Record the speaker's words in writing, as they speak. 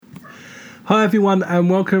Hi everyone and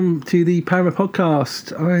welcome to the Poema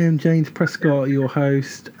podcast. I am James Prescott, your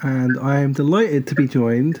host, and I am delighted to be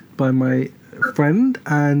joined by my friend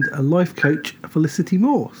and a life coach, Felicity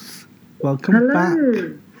Morse. Welcome back.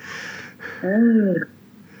 Hey.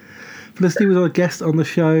 Felicity was our guest on the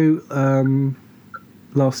show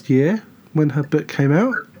last year when her book came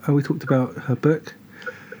out, and we talked about her book,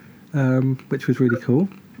 which was really cool.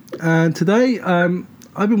 And today,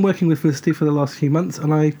 I've been working with Felicity for the last few months,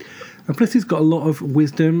 and Felicity's got a lot of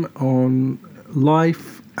wisdom on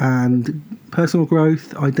life and personal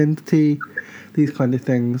growth, identity, these kind of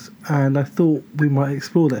things. And I thought we might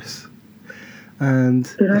explore this.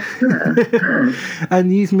 And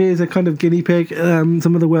and use me as a kind of guinea pig,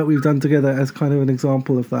 some of the work we've done together as kind of an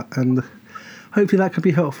example of that. And hopefully that could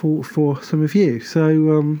be helpful for some of you.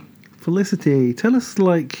 So, Felicity, tell us,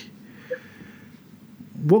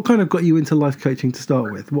 what kind of got you into life coaching to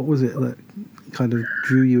start with? What was it that kind of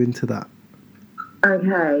drew you into that?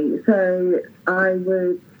 Okay, so I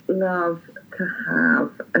would love to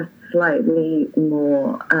have a slightly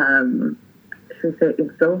more, should we say,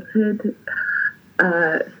 exalted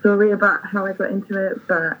story about how I got into it,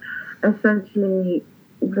 but essentially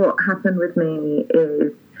what happened with me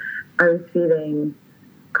is I was feeling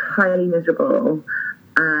highly miserable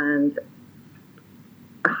and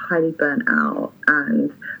highly burnt out.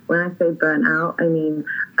 And when I say burnt out, I mean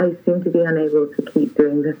I seemed to be unable to keep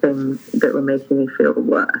doing the things that were making me feel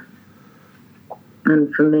worse.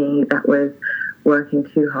 And for me, that was working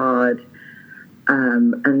too hard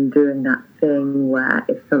and doing that thing where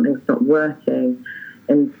if something's not working,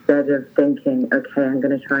 instead of thinking, okay, I'm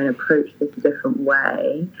going to try and approach this a different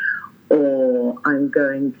way, or I'm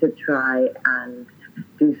going to try and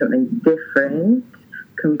do something different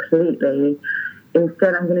completely,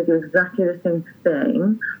 instead, I'm going to do exactly the same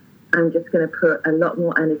thing. I'm just going to put a lot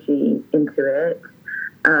more energy into it,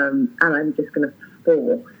 and I'm just going to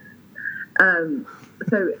force.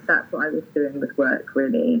 So that's what I was doing with work,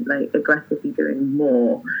 really, aggressively doing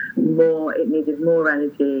more. It needed more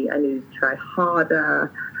energy. I needed to try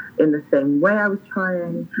harder in the same way I was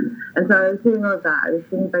trying. And so I was doing all of that. I was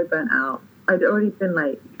feeling very burnt out. I'd already been,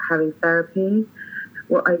 having therapy.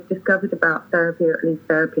 What I discovered about therapy, or at least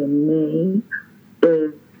therapy in me,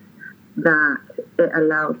 is that it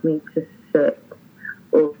allowed me to sit,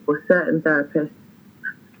 or certain therapists,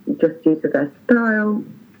 just due to their style,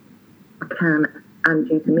 and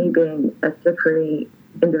due to me being a slippery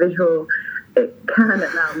individual, it can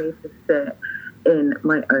allow me to sit in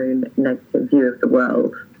my own negative view of the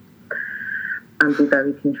world and be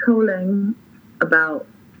very controlling about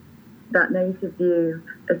that negative view,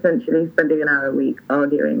 essentially spending an hour a week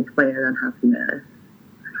arguing my own unhappiness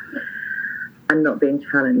and not being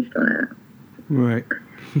challenged on it. Right.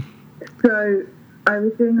 So I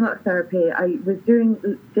was doing a lot of therapy. I was doing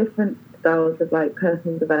different styles of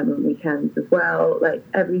personal development weekends as well,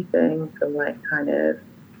 everything from kind of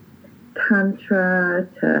tantra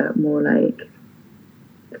to more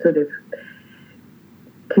sort of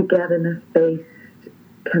togetherness based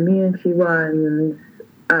community ones.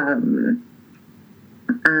 And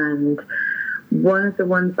one of the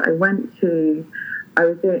ones that I went to, I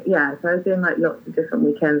was doing lots of different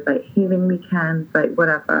weekends, healing weekends,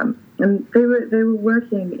 whatever. And they were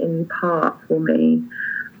working in part for me.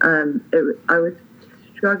 I was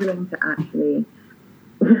struggling to actually,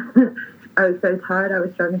 I was so tired, I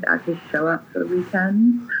was struggling to actually show up for the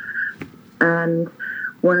weekend. And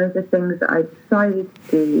one of the things that I decided to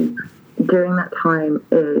do during that time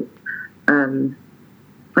is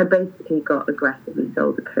I basically got aggressively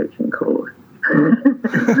sold a coaching course.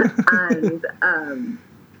 And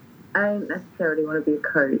I didn't necessarily want to be a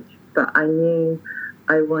coach, but I knew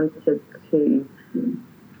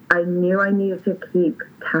I needed to keep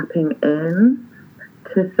tapping in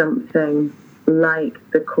to something like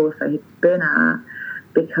the course I had been at,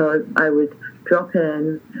 because I would drop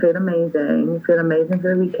in, feel amazing for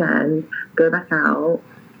the weekend, go back out,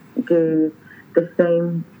 do the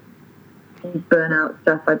same burnout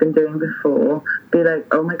stuff I've been doing before, be like,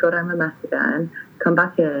 oh my God, I'm a mess again, come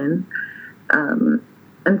back in. And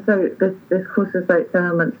so this course was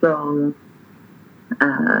 7 months long,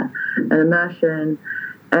 an immersion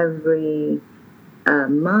every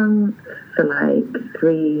month for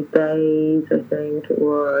 3 days, I think it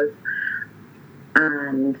was.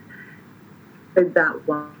 And so that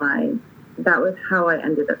was how I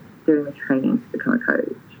ended up doing the training to become a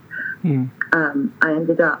coach. I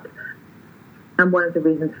ended up, and one of the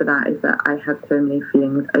reasons for that is that I had so many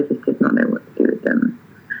feelings, I just did not know what to do with them.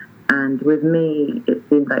 And with me, it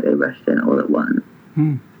seemed like they rushed in all at once.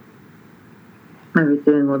 I was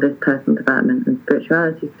doing all this personal development and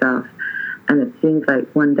spirituality stuff, And it seems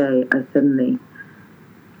like one day I suddenly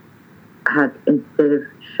had, instead of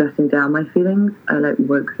shutting down my feelings, I like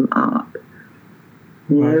woke them up.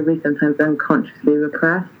 You know, we sometimes unconsciously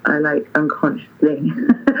repress. I like unconsciously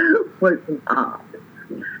woke them up.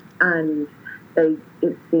 And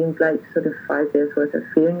it seemed like sort of 5 years worth of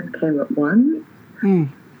feelings came at once.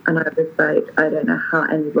 And I was like, I don't know how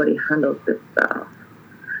anybody handles this stuff.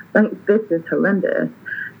 Like, this is horrendous.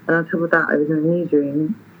 And on top of that, I was in a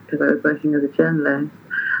newsroom because I was working as a journalist.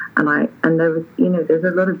 And there was, you know, there's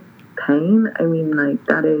a lot of pain. I mean, like,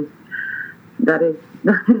 that is the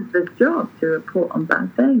job, to report on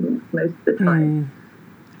bad things most of the time.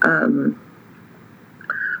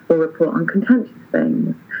 Or report on contentious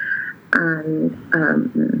things. And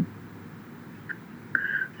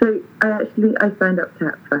so I signed up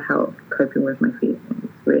for help coping with my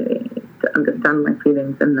feelings, really, to understand my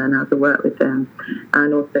feelings and learn how to work with them,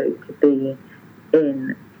 and also to be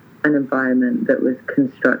in an environment that was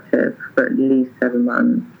constructive for at least 7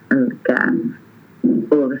 months and get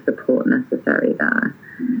all the support necessary there.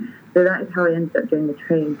 So that is how I ended up doing the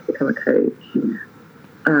training to become a coach.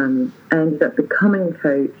 I ended up becoming a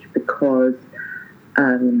coach because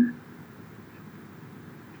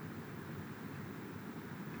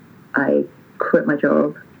I quit my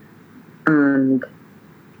job, and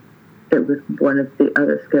it was one of the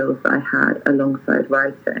other skills that I had alongside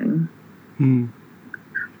writing. And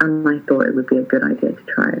I thought it would be a good idea to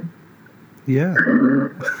try it. Yeah.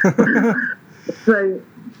 So,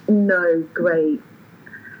 no great,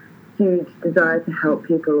 huge desire to help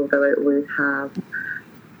people, although I always have.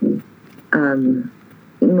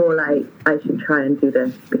 More like, I should try and do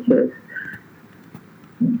this because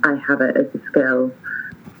I have it as a skill,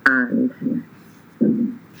 and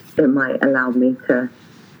it might allow me to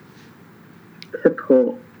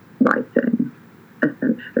support writing,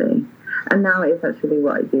 essentially. And now it's actually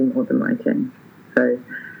what I do more than writing. So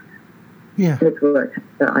yeah, it's work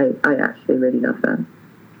that I actually really love that.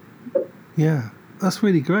 Yeah, that's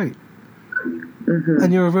really great.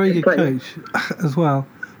 And you're a very good coach as well,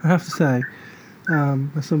 I have to say,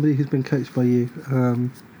 as somebody who's been coached by you.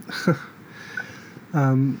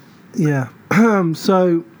 Yeah.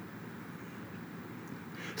 So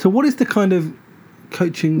what is the kind of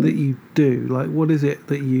coaching that you do? Like, what is it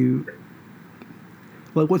that you...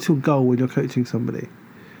 Like, what's your goal when you're coaching somebody?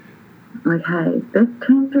 Okay, this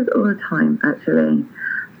changes all the time, actually.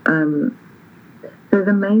 So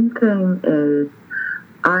the main thing is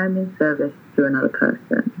I'm in service to another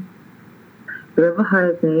person. Whoever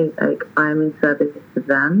hires me, like, I'm in service to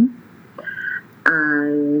them.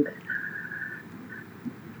 And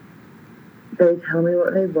they tell me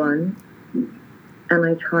what they want, and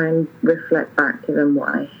I try and reflect back to them what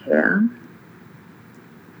I hear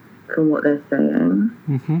from what they're saying,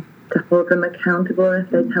 to hold them accountable if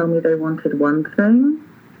they tell me they wanted one thing,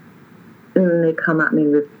 and then they come at me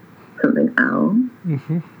with something else.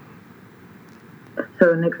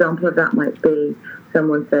 So an example of that might be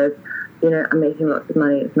someone says, you know, I'm making lots of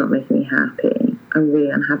money, it's not making me happy. I'm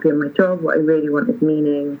really unhappy in my job. What I really want is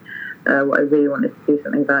meaning. What I really want is to do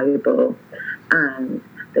something valuable. And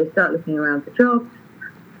they start looking around for jobs.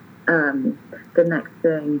 The next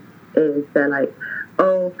thing is they're like,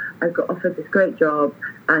 oh, I've got offered this great job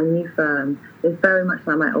at a new firm. It's very much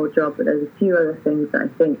like my old job, but there's a few other things that I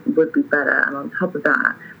think would be better. And on top of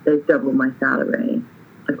that, there's double my salary.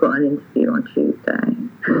 I've got an interview on Tuesday.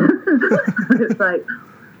 It's like,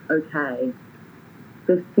 okay,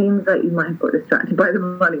 this seems like you might have got distracted by the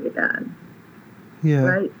money again. Yeah.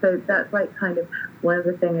 Right? So that's like kind of one of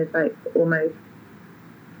the things, is like almost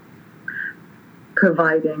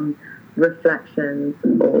providing reflections,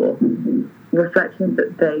 or reflections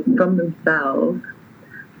that they, from themselves,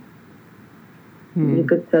 you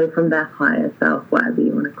could say from their higher self, whatever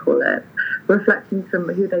you want to call it, reflections from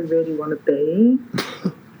who they really want to be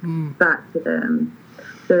back to them,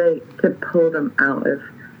 so to pull them out of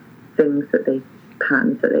things that they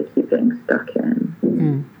patterns that they keep getting stuck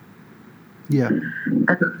in. Yeah.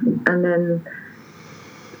 And then,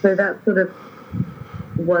 so that's sort of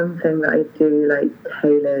one thing that I do, like,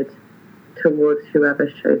 tailored towards whoever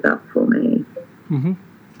shows up for me.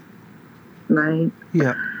 Right?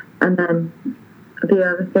 Yeah. And then the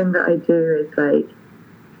other thing that I do is, like,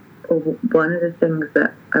 one of the things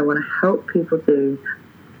that I want to help people do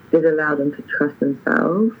is allow them to trust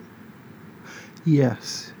themselves.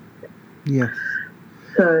 Yes. Yes.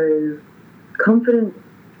 So confidence,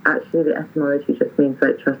 actually the etymology just means,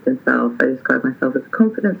 like, trust in self. I describe myself as a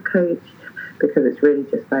confidence coach because it's really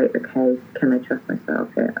just like, okay, can I trust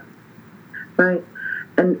myself here? Right?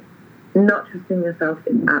 And not trusting yourself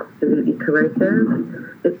is absolutely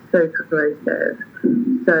corrosive. It's so corrosive.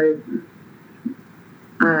 So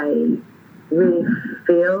I really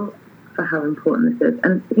feel for how important this is.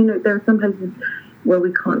 And, there are some places where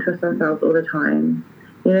we can't trust ourselves all the time.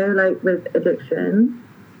 Like with addiction.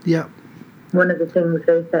 Yeah. One of the things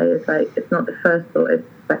they say is like, it's not the first thought, it's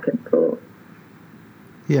the second thought.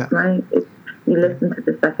 Yeah. Right? You listen to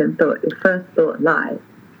the second thought. Your first thought lies.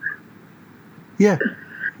 Yeah.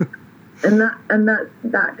 and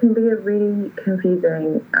that can be a really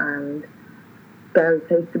confusing and scary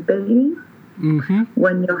place to be. Mm-hmm.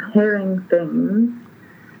 When you're hearing things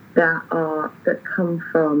that come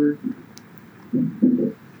from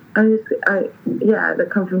that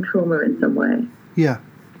come from trauma in some way. Yeah,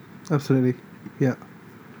 absolutely. Yeah.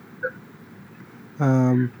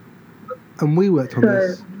 And we worked on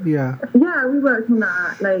this. Yeah. Yeah, we worked on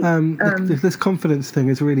that. This confidence thing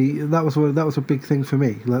is really that was a big thing for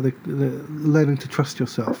me. Like the learning to trust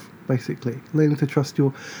yourself, basically, learning to trust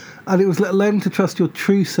and it was learning to trust your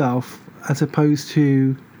true self as opposed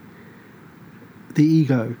to the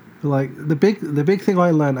ego. Like the big thing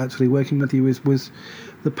I learned actually working with you was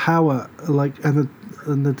the power, and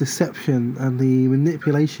the deception and the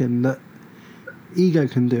manipulation that ego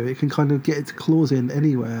can do. It can kind of get its claws in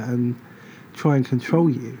anywhere and try and control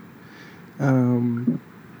you.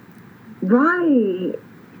 Right.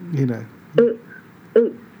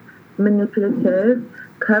 It's manipulative.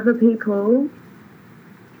 Clever people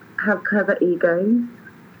have clever egos.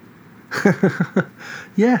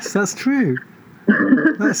 Yes, that's true.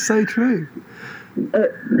 That's so true.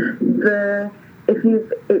 It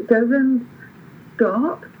doesn't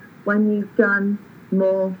stop when you've done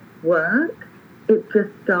more work. It just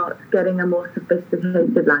starts getting a more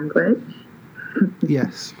sophisticated language.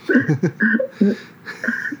 Yes.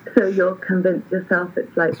 So you'll convince yourself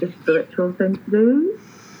it's like the spiritual thing to do.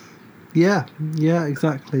 Yeah,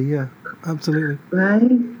 exactly. Yeah, absolutely.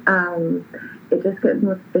 Right? It just gets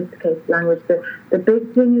more sophisticated language. The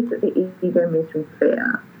big thing is that the ego moves from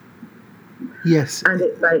fear. Yes. And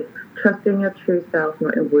it's like trusting your true self,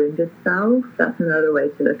 not your wounded self. That's another way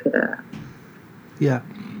to look at it. Yeah,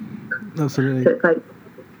 absolutely. So it's like,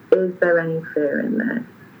 is there any fear in this?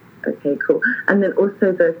 Okay, cool. And then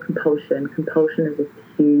also the compulsion. Compulsion is a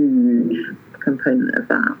huge component of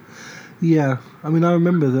that. Yeah, I mean, I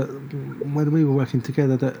remember that when we were working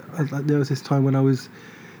together, that there was this time when I was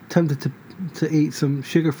tempted to eat some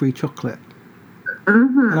sugar-free chocolate,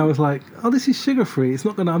 and I was like, "Oh, this is sugar-free.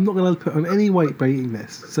 I'm not gonna put on any weight by eating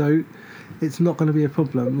this, so it's not going to be a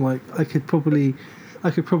problem. Like, I could probably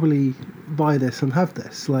buy this and have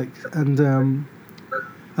this. And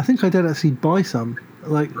I think I did actually buy some.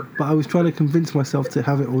 But I was trying to convince myself to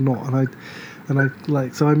have it or not,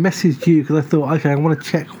 so I messaged you because I thought, okay, I want to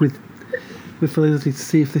check with Felicity to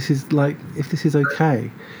see if this is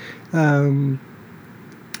okay. And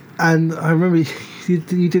I remember you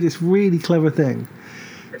did this really clever thing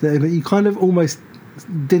that you kind of almost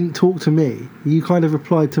didn't talk to me. You kind of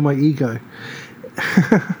replied to my ego.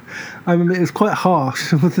 I remember it was quite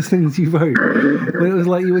harsh with the things you wrote, but it was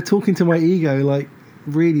like you were talking to my ego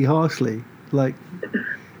really harshly.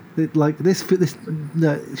 This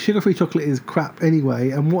sugar-free chocolate is crap anyway,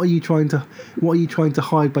 and what are you trying to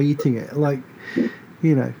hide by eating it?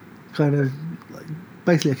 Kind of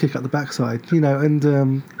basically a kick up the backside, And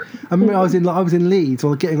I remember I was in Leeds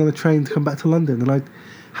or getting on a train to come back to London, and I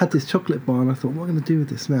had this chocolate bar, and I thought, what am I going to do with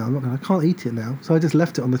this now? I can't eat it now, so I just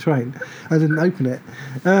left it on the train. I didn't open it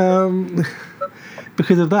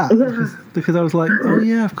because of that. Because I was like, oh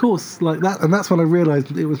yeah, of course, like that, and that's when I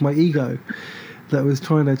realised it was my ego that was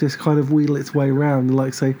trying to just kind of wheedle its way around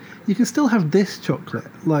and say, you can still have this chocolate,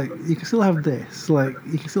 you can still have this,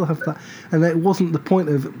 you can still have that. And it wasn't the point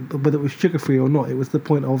of whether it was sugar-free or not, it was the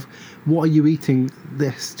point of what are you eating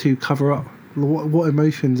this to cover up? What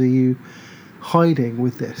emotions are you hiding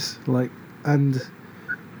with this? And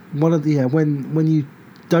one of the, when you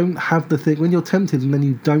don't have the thing, when you're tempted and then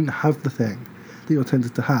you don't have the thing that you're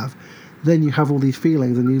tempted to have, then you have all these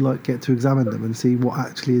feelings and you get to examine them and see what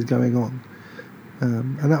actually is going on.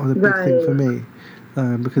 And that was a big thing for me,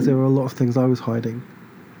 because there were a lot of things I was hiding.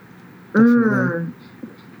 Definitely.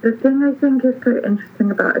 The thing I think is so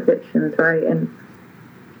interesting about addictions, right, and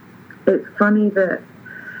it's funny that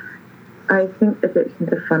I think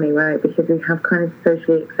addictions are funny, right, because we have kind of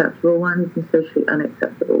socially acceptable ones and socially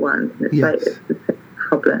unacceptable ones, and it's it's the same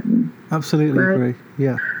problem. Absolutely, right? Agree,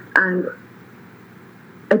 yeah. And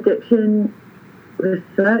addiction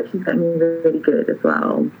research is getting really good as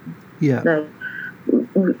well. Yeah.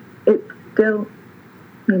 It's still,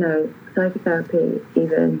 psychotherapy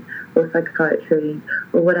even, or psychiatry,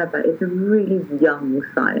 or whatever, it's a really young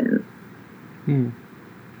science.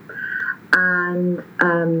 And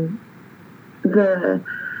the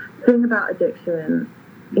thing about addiction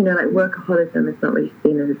you know, like workaholism is not really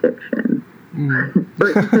seen as addiction. Or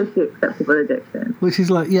it's a socially acceptable addiction. Which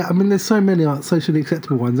is like, yeah, I mean, there's so many socially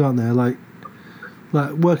acceptable ones, aren't there? Like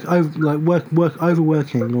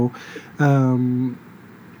overworking, or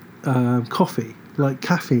coffee, like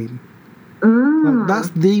caffeine. Like, that's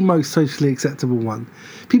the most socially acceptable one.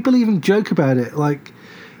 People even joke about it, like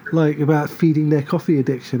about feeding their coffee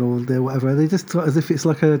addiction or their whatever. They just as if it's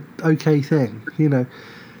like a okay thing, you know.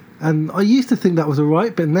 And I used to think that was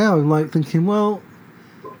alright, but now I'm like thinking, well,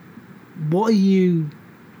 what are you?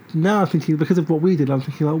 Now I'm thinking, because of what we did, I'm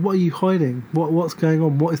thinking, like, what are you hiding? What's going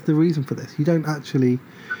on? What is the reason for this? You don't actually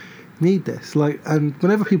need this. Like, and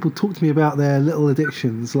whenever people talk to me about their little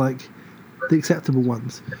addictions, like the acceptable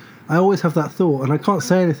ones, I always have that thought, and I can't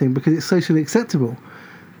say anything because it's socially acceptable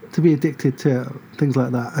to be addicted to things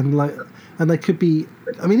like that. And they could be,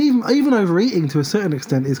 I mean, even overeating to a certain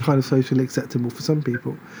extent is kind of socially acceptable for some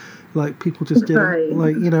people. Like, people just do,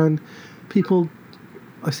 like, you know, and people,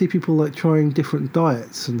 I see people like trying different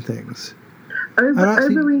diets and things.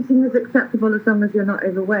 Overeating is acceptable as long as you're not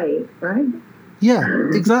overweight, right? Yeah,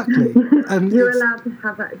 exactly. And you're allowed to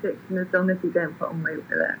have that addiction as long as you don't put on weight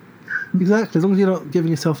with it. Exactly, as long as you're not giving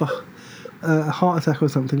yourself a heart attack or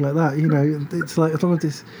something like that, you know. It's like, as long as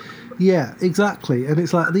it's, yeah, exactly. And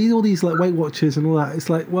it's like all these like Weight Watchers and all that. It's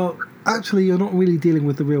like, well, actually, you're not really dealing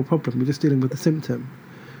with the real problem. You're just dealing with the symptom,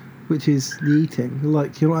 which is the eating.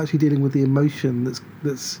 Like, you're not actually dealing with the emotion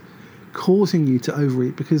that's causing you to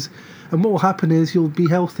overeat. And what will happen is you'll be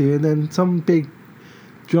healthy, and then some big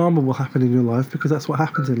drama will happen in your life, because that's what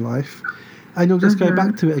happens in life, and you'll just go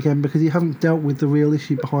back to it again because you haven't dealt with the real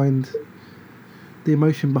issue behind the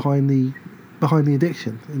emotion behind the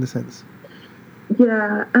addiction, in a sense.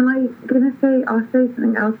 Yeah, and I'll say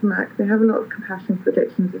something else, Max. We have a lot of compassion for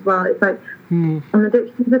addictions as well. It's like an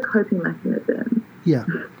addiction is a coping mechanism. Yeah,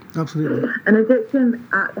 absolutely. An addiction,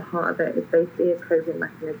 at the heart of it, is basically a coping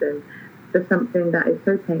mechanism for something that is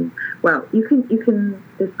so painful. Well, you can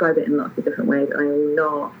describe it in lots of different ways. I'm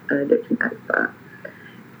not an addiction expert,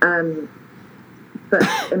 but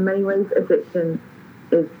in many ways, addiction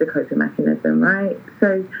is the coping mechanism, right?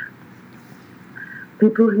 So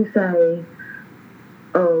people who say,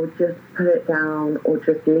 oh, just put it down, or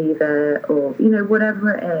just leave it, or, you know,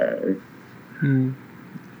 whatever it is.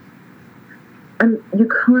 And you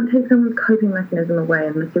can't take someone's coping mechanism away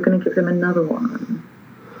unless you're going to give them another one.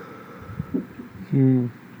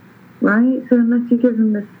 Right? So unless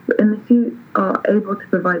you are able to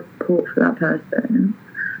provide support for that person,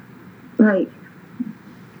 like,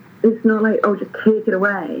 it's not like, oh, just take it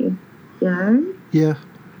away, you know? Yeah.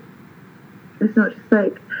 It's not just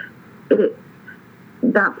like,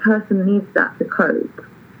 that person needs that to cope.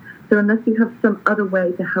 So unless you have some other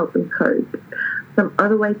way to help them cope, some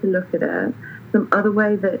other way to look at it, some other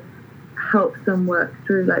way that helps them work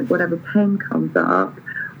through, like, whatever pain comes up,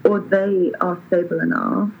 or they are stable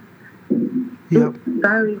enough, Yep.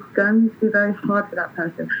 It's going to be very hard for that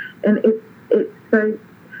person. And it's so,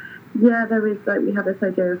 yeah, there is, like, we have this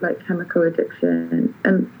idea of, like, chemical addiction,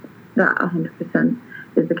 and that 100%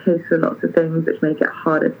 is the case for lots of things, which make it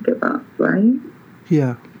harder to give up, right?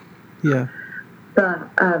 Yeah, yeah. But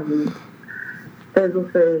there's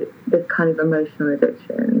also this kind of emotional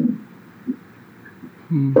addiction,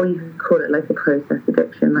 or you can call it like a process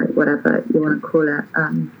addiction, like whatever you want to call it.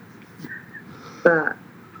 But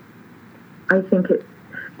I think it's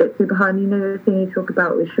super hard. You know, the thing you talk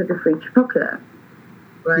about with sugar-free chocolate,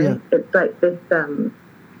 right? Yeah. It's like this.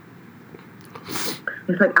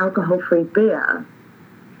 It's like alcohol-free beer.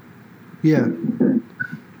 Yeah.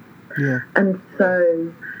 Yeah. And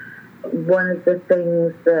so one of the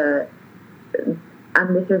things that,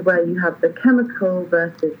 and this is where you have the chemical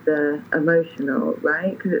versus the emotional,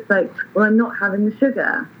 right? Because it's like, well, I'm not having the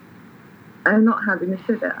sugar. I'm not having the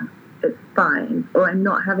sugar. It's fine. Or I'm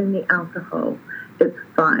not having the alcohol. It's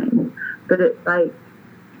fine. But it's like,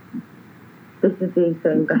 this is the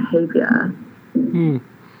same behavior.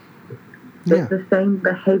 Yeah. It's the same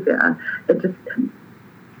behavior. It's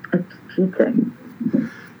cheating.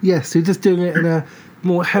 Yes, you're just doing it in a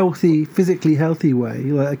more healthy, physically healthy way,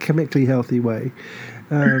 like a chemically healthy way.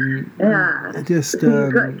 Yeah. Just so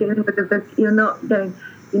you're not going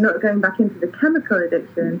back into the chemical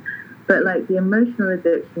addiction, but like the emotional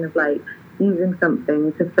addiction of like using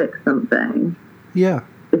something to fix something. Yeah.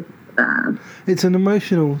 It's bad. It's an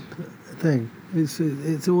emotional thing.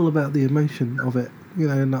 It's all about the emotion of it, you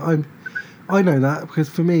know. And I know that because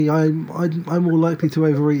for me, I'm more likely to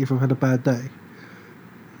overeat if I've had a bad day.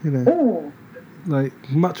 You know, like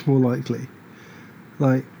much more likely.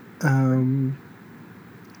 Like, or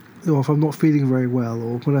if I'm not feeling very well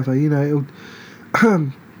or whatever, you know,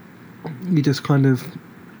 you just kind of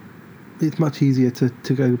it's much easier to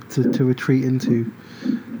go to retreat into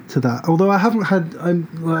to that. Although I haven't had,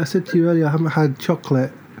 like I said to you earlier, I haven't had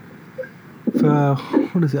chocolate for,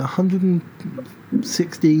 what is it,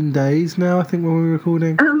 116 days now, I think, when we were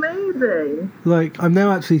recording. Amazing. Like, I'm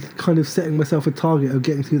now actually kind of setting myself a target of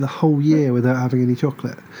getting through the whole year without having any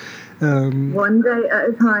chocolate. One day at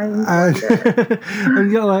a time.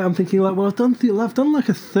 And yeah, like, I'm thinking, like, well, I've done like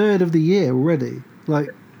a third of the year already, like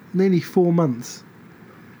nearly 4 months.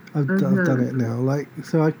 I've done it now. Like,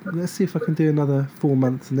 so let's see if I can do another 4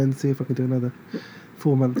 months, and then see if I can do another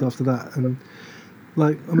 4 months after that. And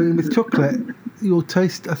like, I mean, with chocolate, your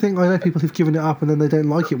taste. I know people who've given it up and then they don't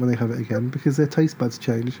like it when they have it again because their taste buds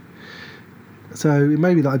change. So it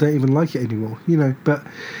may be that I don't even like it anymore, But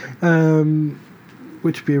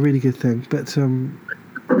which would be a really good thing. But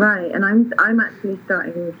right, and I'm actually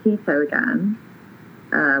starting keto again,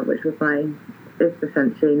 which was it's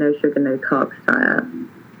essentially no sugar, no carbs diet.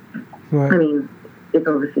 Right. I mean, it's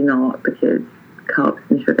obviously not, because carbs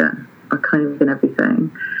and sugar are kind of in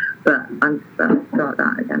everything. But I'm about to start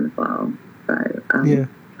that again as well. So yeah,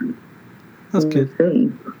 that's good.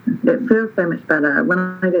 See. It feels so much better. When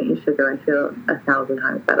I don't eat sugar, I feel 1,000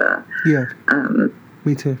 times better. Yeah.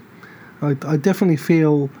 Me too. I definitely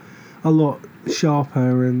feel a lot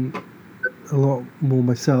sharper and a lot more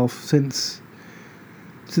myself since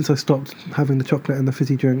I stopped having the chocolate and the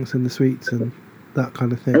fizzy drinks and the sweets and that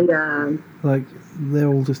kind of thing. Yeah. Like, they're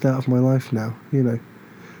all just out of my life now, but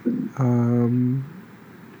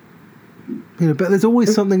there's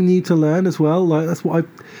always something new to learn as well. Like, that's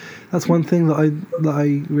one thing that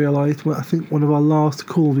I realised. I think one of our last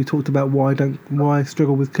calls we talked about why I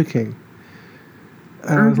struggle with cooking.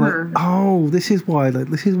 And I was like, oh, this is why I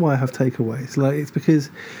have takeaways. Like, it's because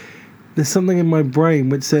there's something in my brain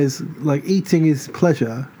which says, like, eating is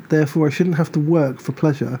pleasure, therefore I shouldn't have to work for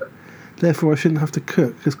pleasure, therefore I shouldn't have to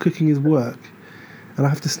cook because cooking is work, and I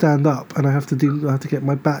have to stand up and I have to get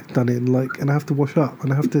my back done in, like, and I have to wash up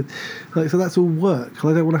and I have to, like, so that's all work.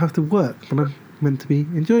 I don't want to have to work when I'm meant to be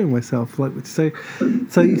enjoying myself. Like, so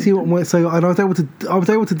you see and I was able to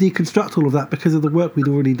deconstruct all of that because of the work we'd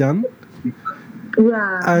already done.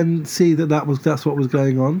 Yeah. And see that's what was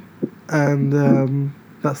going on, and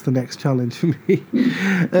that's the next challenge for me.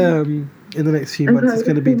 In the next few months, it's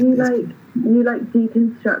going to be. You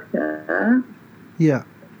deconstruct it. Yeah.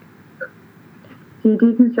 So you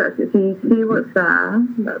deconstruct it. So you see what's there.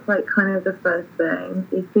 That's like kind of the first thing.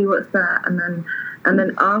 You see what's there, and then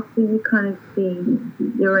after you kind of see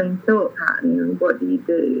your own thought pattern, what do you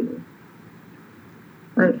do?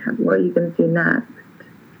 Like, what are you going to do next?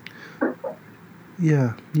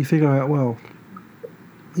 Yeah, you figure out, well,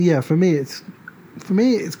 yeah, for me it's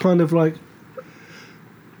kind of like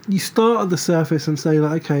you start at the surface and say,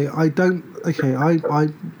 like, I like to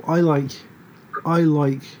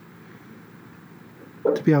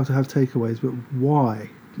be able to have takeaways, but why?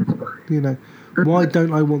 Why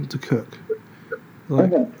don't I want to cook?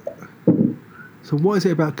 Like, so what is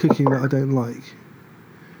it about cooking that I don't like?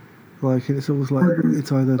 Like, and it's always like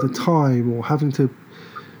it's either the time or having to,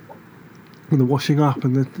 and the washing up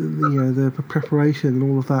and the preparation and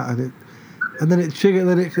all of that, and then it triggered.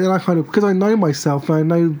 Then I kind of, because I know myself,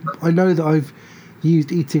 and I know that I've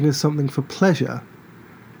used eating as something for pleasure,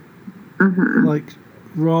 like,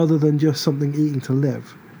 rather than just something eating to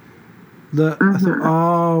live. That I thought,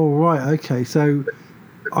 oh right, okay, so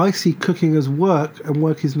I see cooking as work, and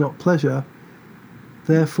work is not pleasure.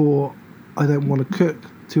 Therefore, I don't want to cook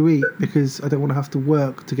to eat because I don't want to have to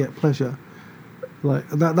work to get pleasure. Like,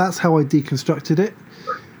 that's how I deconstructed it.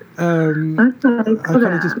 I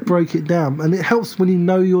kind of just broke it down, and it helps when you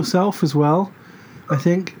know yourself as well, I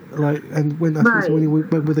think. Like, and when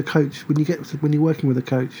you're with a coach, when you're working with a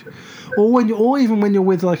coach, or even when you're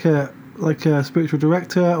with like a spiritual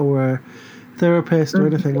director or a therapist or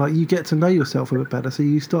anything, like, you get to know yourself a bit better, so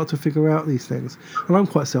you start to figure out these things. And I'm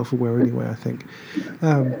quite self-aware anyway, I think.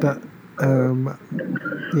 Yeah.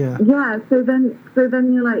 Yeah. So then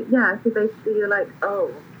you're like, so basically you're like,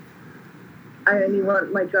 oh, I only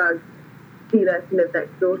want my drugs dealer to live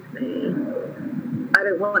next door to me. I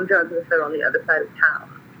don't want drugs if they're on the other side of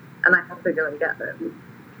town, and I have to go and get them.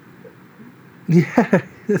 Yeah,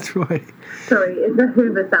 that's right. Sorry, is the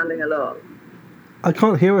Hoover sounding a lot? I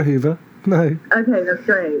can't hear a Hoover. No. Okay, that's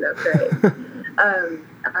great. I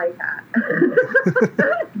can.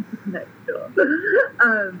 Next door.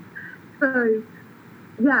 So,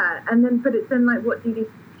 yeah, and then, but it's then, like, what do you do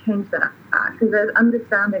to change that? Because there's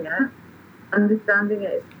understanding it. Understanding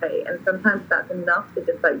it is great, and sometimes that's enough to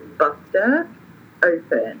just, like, bust it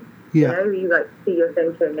open. Yeah. You like, see your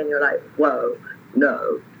thinking, and you're like, whoa,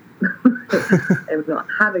 no. I'm not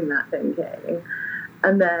having that thinking.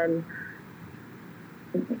 And then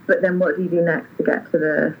but then what do you do next to get to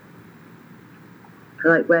the,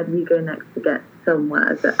 like, where do you go next to get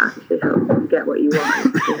somewhere that actually helps you get what you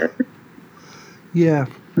want? You know? Yeah,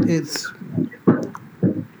 then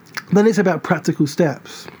it's about practical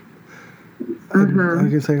steps. And I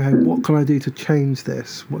can say, hey, what can I do to change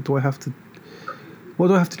this? What do I have to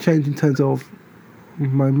change in terms of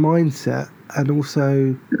my mindset and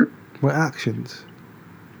also my actions?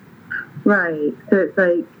 Right. So it's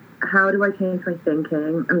like, how do I change my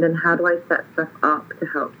thinking, and then how do I set stuff up to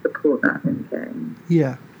help support that thinking?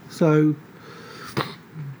 Yeah. So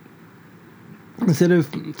instead of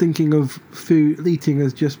thinking of food, eating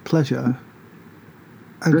as just pleasure,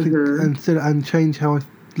 and change how I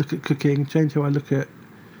look at cooking, change how I look at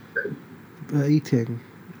eating,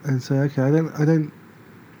 and say, okay, I don't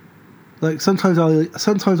like, sometimes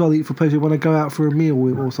I'll eat for pleasure when I go out for a meal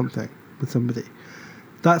or something with somebody.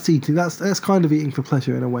 That's eating. That's kind of eating for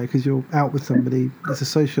pleasure in a way, because you're out with somebody. It's a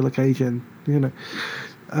social occasion, you know.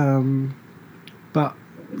 But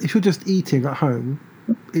if you're just eating at home,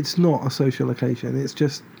 it's not a social occasion. It's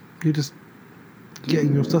just, you're just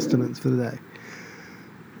getting your sustenance for the day.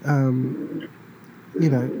 You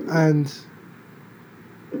know, and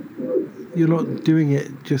you're not doing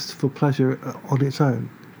it just for pleasure on its own.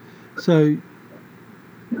 So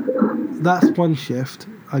that's one shift,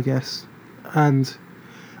 I guess, and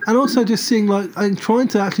also just seeing, like, I'm trying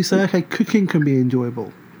to actually say, okay, cooking can be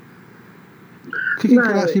enjoyable. Cooking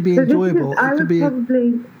can actually be enjoyable. I would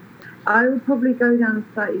probably go down a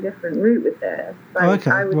slightly different route with this. Like,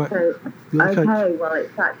 I would say, okay, well,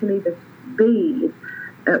 it's actually the speed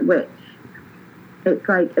at which it's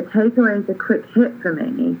like a takeaway is a quick hit for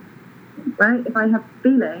me. Right? If I have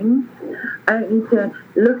feelings, I don't need to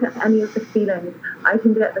look at any of the feelings. I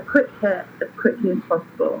can get the quick hit as quickly as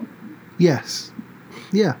possible. Yes.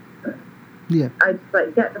 Yeah. Yeah. I just,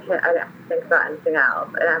 like, get the hit. I don't have to think about anything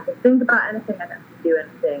else. I don't have to think about anything. I don't have to do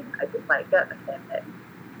anything. I just, like, get the hit,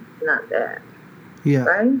 and that's it. Yeah.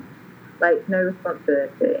 Right? Like, no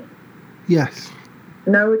responsibility. Yes.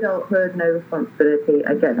 No adulthood, no responsibility.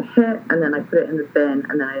 I get the hit, and then I put it in the bin,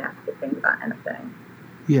 and then I don't have to think about anything.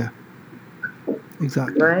 Yeah.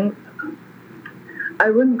 Exactly. Right? I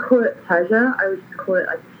wouldn't call it pleasure. I would just call it,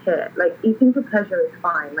 like, a hit. Like, eating for pleasure is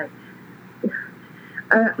fine. Like,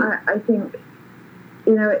 I think,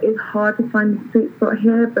 you know, it's hard to find the sweet spot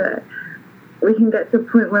here, but we can get to a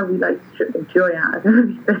point where we, like, strip the joy out of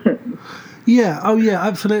everything. Yeah. Oh, yeah.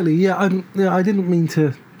 Absolutely. Yeah. I didn't mean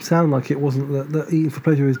to sound like it wasn't that eating for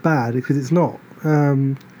pleasure is bad, because it's not.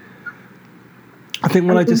 I think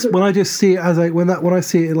when I just see it as when I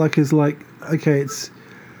see it like as like, okay,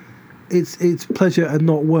 it's pleasure and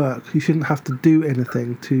not work. You shouldn't have to do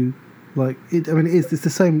anything to, like, it. I mean, it's the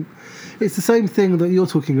same thing that you're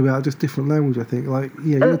talking about, just different language. I think, like,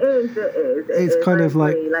 yeah, it is. It's kind of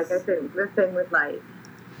like I think the thing with, like,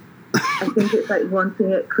 I think it's like wanting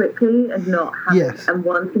it quickly and not having and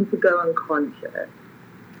wanting to go unconscious.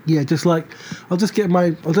 Yeah, just like I'll just get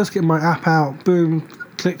my app out, boom,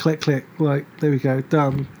 click, click, click, like, there we go,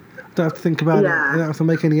 done. Don't have to think about it. I don't have to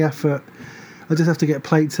make any effort. I just have to get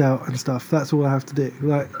plates out and stuff. That's all I have to do.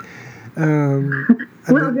 Like,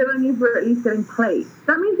 well, good on you for at least getting plates.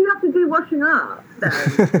 That means you have to do washing up. Then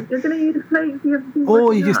if you're going to use plates, you have to do washing up.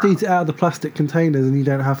 Or you just eat it out of the plastic containers and you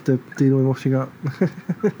don't have to do the washing up.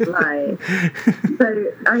 Right.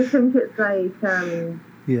 So I think it's like,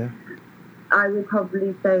 yeah. I would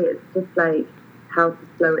probably say it's just like how to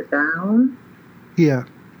slow it down. Yeah.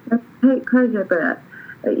 Take pleasure, but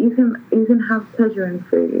you can have pleasure in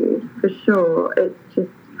food for sure. It's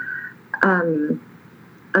just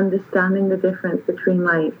understanding the difference between,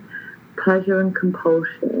 like, pleasure and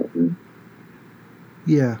compulsion.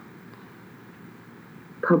 Yeah.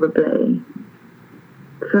 Probably.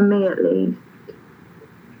 For me, at least,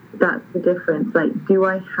 that's the difference. Like, do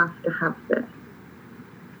I have to have this?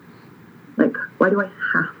 Like, why do I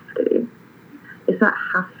have to? It's that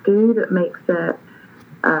have to that makes it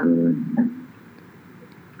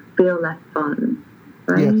feel less fun,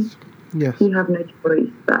 right? Yes. You have no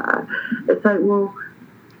choice there. It's like, well,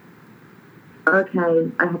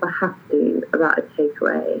 okay, I have a have to about a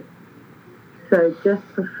takeaway. So just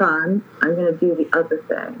for fun, I'm going to do the other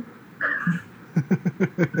thing.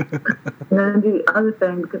 I'm going to do the other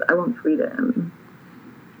thing because I want freedom.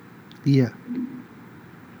 Yeah.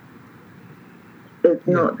 It's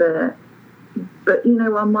not the... But, you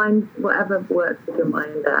know, our mind, whatever works with your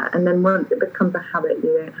mind there. And then once it becomes a habit,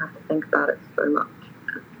 you don't have to think about it so much.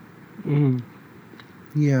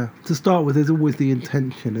 Yeah. To start with, there's always the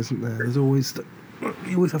intention, isn't there? There's always...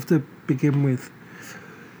 You always have to begin with...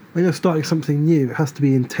 When you're starting something new, it has to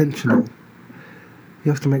be intentional.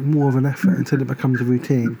 you have to make more of an effort until it becomes a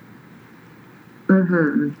routine.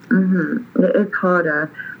 It is harder.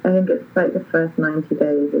 I think it's like the first 90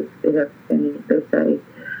 days is everything they say.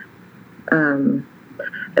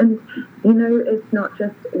 And, you know, it's not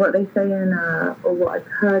just what they say in, or what I've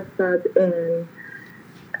heard said in,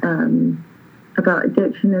 about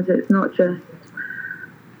addiction is it's not just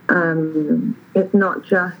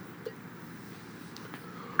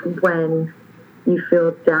when you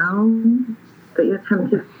feel down that you're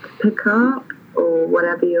tempted to pick up or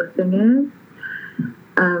whatever your thing is.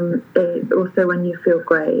 It's also when you feel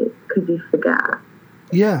great because you forget.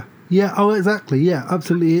 Yeah. Oh, exactly. Yeah,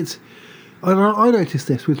 absolutely. I noticed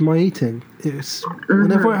this with my eating. It's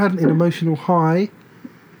whenever I had an emotional high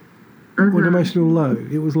or an emotional low,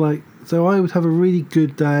 it was like, so I would have a really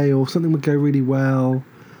good day or something would go really well,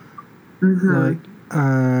 like,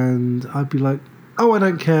 and I'd be like, oh, I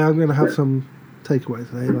don't care, I'm going to have some takeaway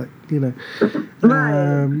today, like, you know,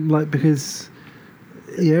 Right. like, because,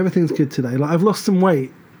 yeah, everything's good today. Like, I've lost some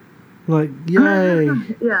weight, like, yay.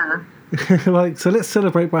 Yeah. Like, so let's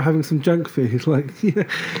celebrate by having some junk food, like, yeah.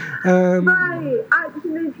 Right.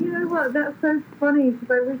 Actually, do you know what? That's so funny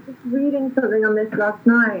because I was just reading something on this last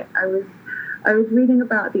night. I was reading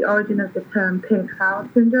about the origin of the term pink cloud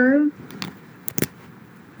syndrome.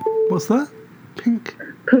 What's that? Pink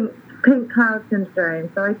Cloud syndrome.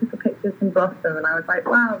 So I took a picture of some blossom and I was like,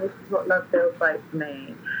 wow, this is what love feels like to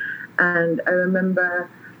me. And I remember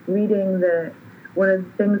reading that one of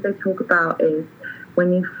the things they talk about is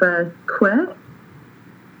when you first quit,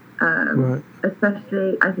 Right.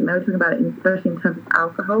 especially, I think they were talking about it, especially in terms of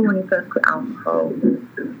alcohol. When you first quit alcohol,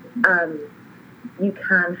 you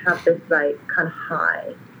can have this like kind of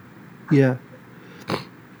high. Yeah.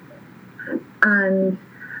 And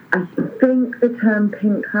I think the term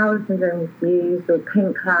pink cloud syndrome is used, or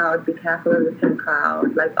pink cloud, be careful of the pink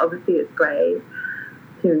cloud. Like, obviously it's great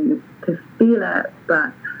to feel it,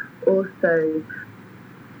 but also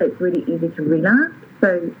it's really easy to relapse.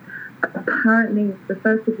 So apparently the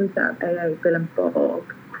first people who set up AA, Bill and Bob,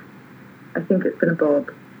 I think it's Bill and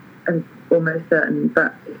Bob, I'm almost certain,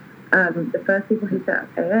 but the first people who set up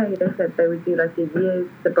AA, they said they would do like a year's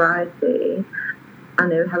sobriety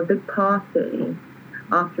and they would have a big party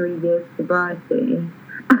after a year's sobriety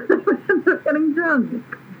and they would end up getting drunk.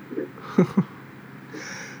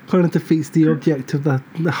 Kind of defeats the object of the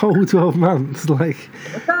whole 12 months, like.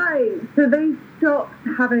 Right. So they stopped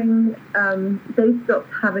having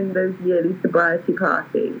those yearly sobriety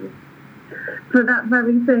parties for that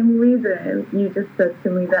very same reason you just said to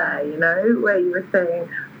me there, you know, where you were saying,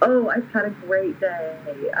 oh, I've had a great day,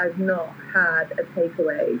 I've not had a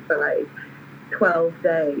takeaway for like 12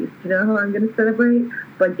 days. Do you know how I'm going to celebrate?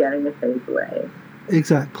 By getting a takeaway.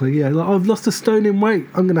 Exactly, yeah. Like, I've lost a stone in weight,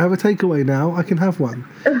 I'm going to have a takeaway now, I can have one.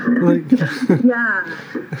 Like, yeah.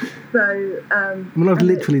 So, I mean, I've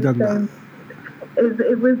literally done that.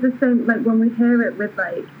 It was the same, like, when we hear it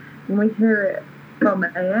from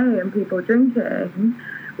AA and people drinking,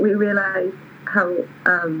 we realise how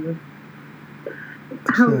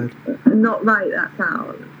not right that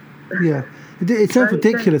sounds. Yeah. It sounds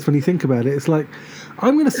ridiculous when you think about it. It's like,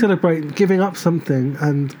 I'm going to celebrate giving up something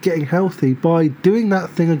and getting healthy by doing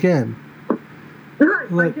that thing again.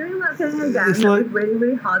 Right, like, by doing that thing again, it's like, was really,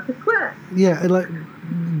 really hard to quit. Yeah, like,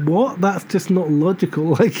 what? That's just not logical.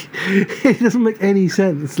 Like, it doesn't make any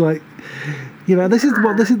sense. Like, you know, this is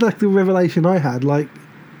like the revelation I had. Like,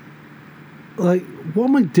 what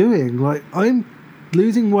am I doing? Like, I'm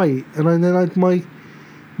losing weight, and then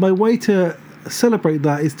my way to celebrate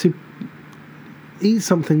that is to eat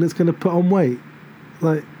something that's going to put on weight.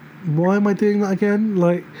 Like, why am I doing that again?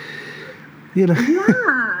 Like, you know.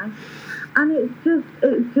 Yeah, and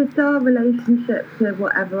it's just our relationship to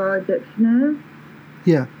whatever our addiction is.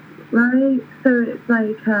 Yeah. Right. So it's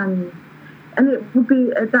like, and it would be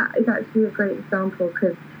that is actually a great example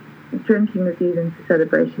because drinking is used into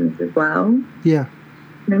celebrations as well. Yeah.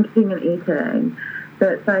 Drinking and eating. So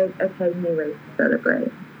it's like, okay, new ways to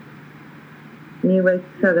celebrate. New ways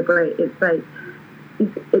to celebrate. It's like,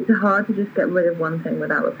 it's hard to just get rid of one thing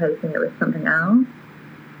without replacing it with something else.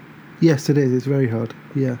 Yes, it is. It's very hard.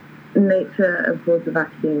 Yeah. Nature abhors a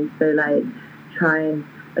vacuum. So like, try and,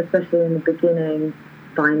 especially in the beginning,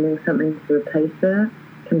 finding something to replace it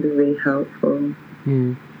can be really helpful.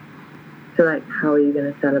 Mm. So like, how are you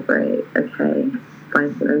going to celebrate? Okay,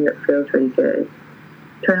 find something that feels really good.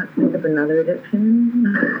 Try not to think of another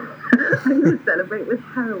addiction. I'm going to celebrate with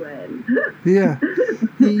heroin. Yeah,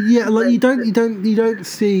 yeah. Like, you don't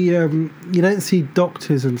see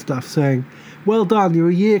doctors and stuff saying, "Well done, you're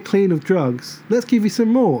a year clean of drugs. Let's give you some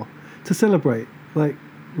more to celebrate." Like,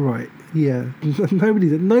 right? Yeah, nobody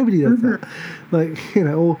does that. Like, you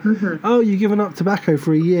know, or oh, you've given up tobacco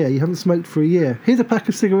for a year. You haven't smoked for a year. Here's a pack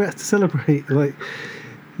of cigarettes to celebrate. Like,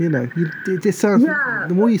 you know, it just sounds. Yeah,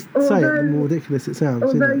 The more you say it, the more ridiculous it sounds.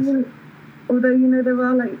 Although you know there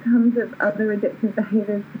are like tons of other addictive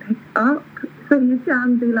behaviours to pick up, so you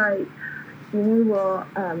can be like, you know what,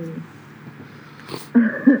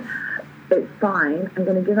 it's fine. I'm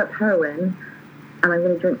going to give up heroin, and I'm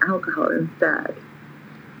going to drink alcohol instead.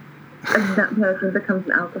 And that person becomes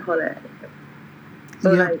an alcoholic.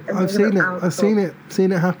 Or yeah, like, I've seen it. I've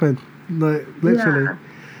seen it happen. Like, literally.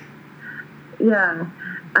 Yeah.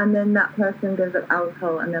 And then that person gives up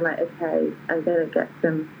alcohol, and they're like, okay, I'm gonna get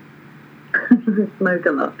some smoke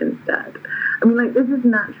a lot instead. I mean, like, this is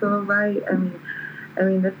natural, right? I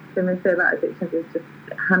mean, this thing they say about addictions is just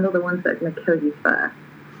handle the ones that are gonna kill you first.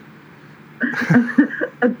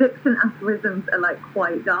 Addiction aphorisms are like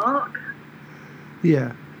quite dark.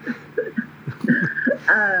 Yeah.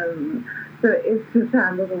 So it's just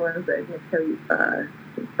handle the ones that are going to kill you first.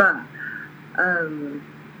 But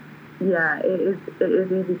yeah, it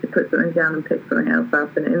is easy to put something down and pick something else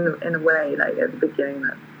up, and in a way, like at the beginning,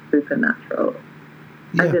 that's supernatural.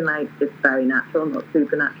 Yeah. As in, like, it's very natural, not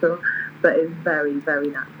supernatural, but it's very, very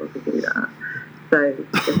natural to do that. So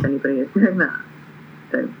if anybody is doing that,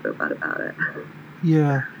 don't feel bad about it.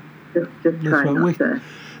 Yeah. Just try not to.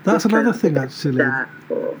 That's another thing, actually.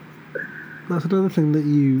 That's another thing that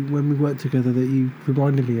when we worked together, that you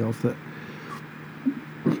reminded me of, that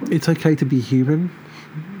it's okay to be human.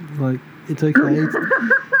 Like, it's okay.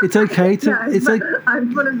 It's okay to. Yeah, it's like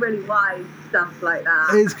I'm full of really wise stuff like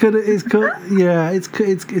that. It's good. It's good. Yeah. It's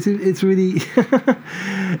really.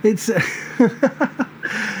 It's.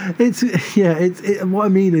 What I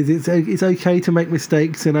mean is, it's okay to make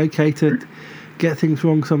mistakes, and okay to get things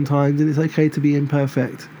wrong sometimes, and it's okay to be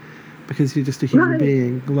imperfect, because you're just a human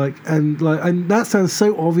being. And that sounds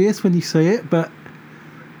so obvious when you say it, but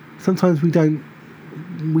sometimes we don't.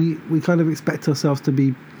 We kind of expect ourselves to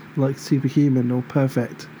be like superhuman or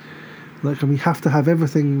perfect. Like, and we have to have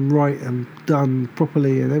everything right and done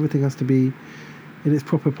properly, and everything has to be in its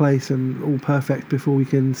proper place and all perfect before we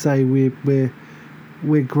can say we're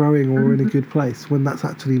growing or we're in a good place, when that's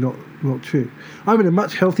actually not true. I'm in a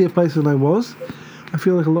much healthier place than I was. I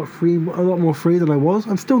feel like a lot more free than I was.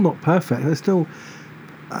 I'm still not perfect. I still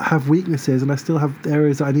have weaknesses, and I still have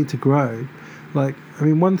areas that I need to grow. Like, I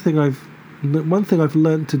mean, one thing I've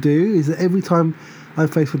learned to do is that every time I'm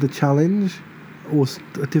faced with a challenge or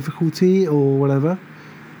a difficulty or whatever,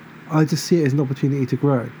 I just see it as an opportunity to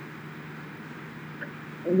grow.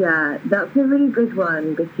 Yeah, that's a really good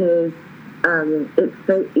one, because it's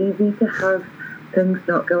so easy to have things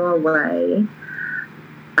not go our way,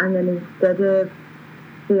 and then instead of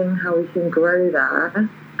seeing how we can grow that,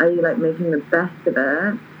 i.e. like making the best of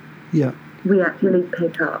it, yeah, we actually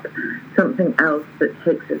pick up something else that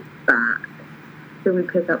takes us back. So we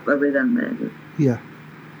pick up a resentment. Yeah.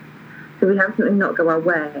 So we have something not go our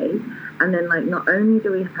way, and then, like, not only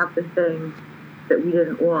do we have the thing that we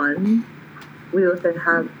didn't want, we also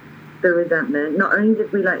have the resentment. Not only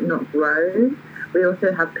did we, like, not grow, we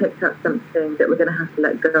also have picked up something that we're going to have to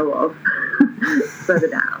let go of further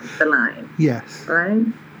down the line. Yes. Right?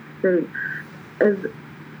 So, as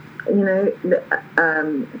you know,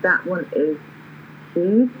 that one is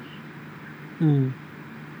huge.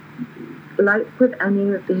 Like with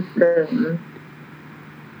any of these things,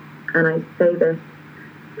 and I say this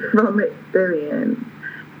from experience,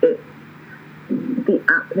 it's the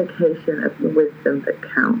application of the wisdom that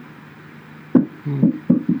counts.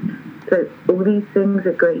 So all these things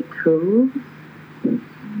are great tools.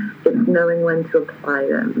 It's knowing when to apply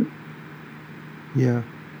them. Yeah.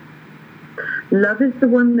 Love is the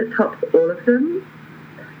one that tops all of them.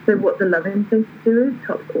 So what the loving thing to do is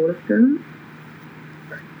tops all of them.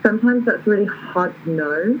 Sometimes that's really hard to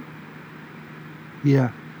know.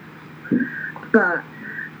 Yeah. But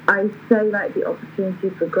I say, like, the opportunity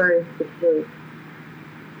for growth, because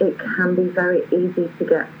it can be very easy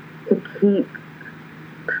it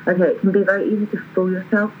can be very easy to fool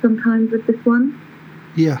yourself sometimes with this one.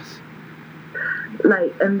 Yes.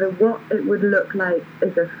 Like, and what it would look like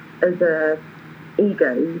as a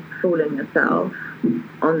ego fooling yourself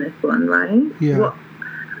on this one, right? Yeah.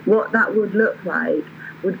 What that would look like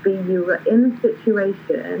would be you were in a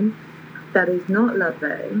situation that is not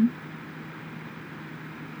loving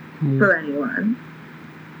for anyone,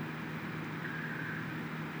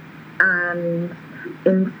 and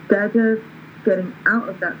instead of getting out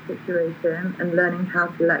of that situation and learning how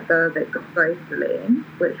to let go of it gracefully,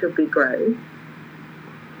 which would be growth,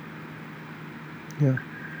 yeah,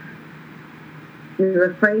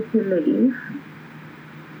 you're afraid to leave,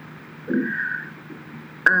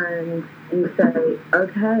 and you say,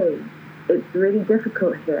 okay, it's really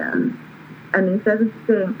difficult here. And instead of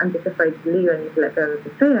saying, I'm just afraid to leave, I need to let go of the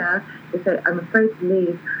fear, you say, I'm afraid to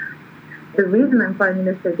leave. The reason I'm finding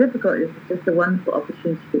this so difficult is it's just a wonderful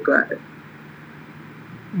opportunity to grow.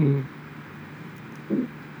 Mm.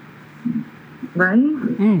 Right?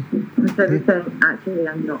 Mm. Instead of saying, actually,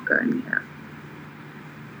 I'm not going here.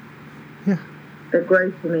 Yeah. The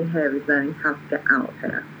growth for me here is learning how to get out of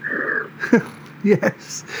here.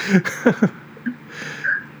 Yes.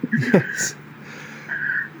 Yes.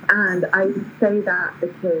 And I say that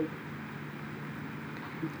because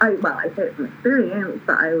I say it from experience,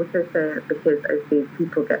 but I also say it because I see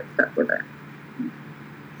people get stuck with it.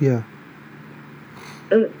 Yeah.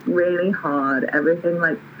 It's really hard. Everything,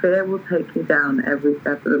 like, fear will take you down every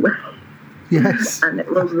step of the way. Yes. And it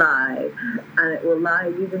will lie. And it will lie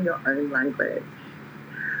using your own language.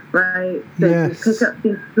 Right? So Yes. you pick up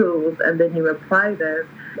these tools and then you apply them.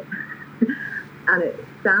 And it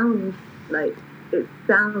sounds right,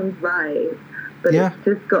 but Yeah. it's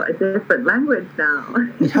just got a different language now.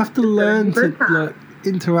 You have to learn to like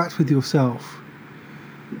interact with yourself.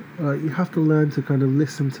 You have to learn to kind of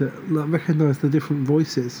listen to, like, recognize the different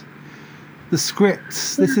voices, the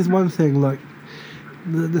scripts. This is one thing, like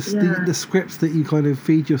the scripts that you kind of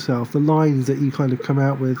feed yourself, the lines that you kind of come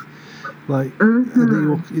out with, like and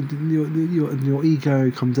that your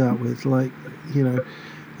ego comes out with, like, you know.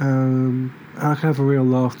 I can have a real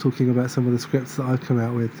laugh talking about some of the scripts that I've come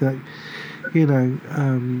out with. Like, I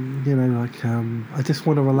just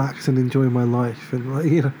want to relax and enjoy my life, and, like,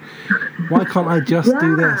 you know, why can't I just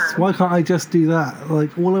do this? Why can't I just do that?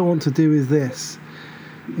 Like, all I want to do is this.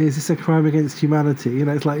 Is this a crime against humanity? You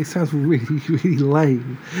know, it's like, it sounds really, really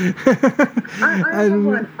lame. I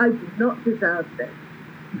do not deserve this.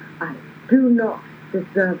 I do not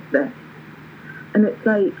deserve this. And it's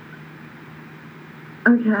like,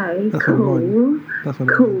 okay, That's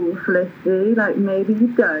cool, Felicity. Like, maybe you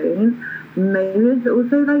don't. Maybe it's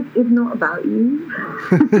also, like, it's not about you.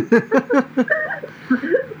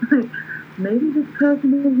 Like, maybe this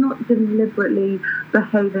person is not deliberately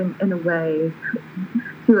behaving in a way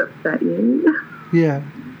to upset you. Yeah,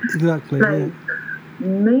 exactly. Like, yeah.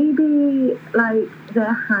 Maybe, like,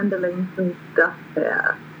 they're handling some stuff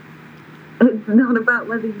here. It's not about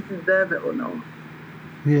whether you deserve it or not.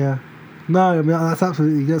 Yeah. No, I mean, that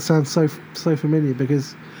sounds so familiar,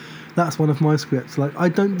 because that's one of my scripts. Like, I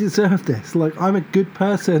don't deserve this. Like, I'm a good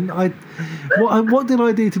person. What did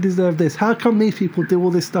I do to deserve this? How come these people do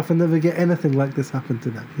all this stuff and never get anything like this happen to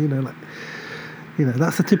them? You know, like, you know,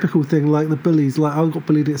 that's a typical thing. Like the bullies. Like, I got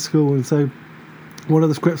bullied at school, and so one of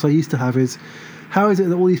the scripts I used to have is, how is it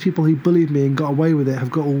that all these people who bullied me and got away with it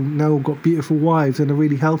have now got beautiful wives and are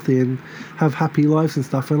really healthy and have happy lives and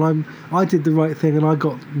stuff, and I did the right thing and I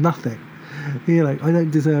got nothing. You know, I don't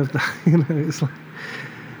deserve that. You know, it's like,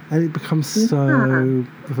 and it becomes so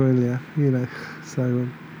familiar. You know, so.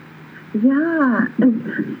 Yeah, and,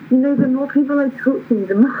 you know, the more people I talk to,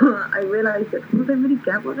 the more I realise that people don't really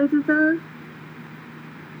get what they deserve.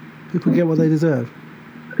 People get what they deserve.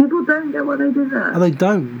 People don't get what they deserve. And they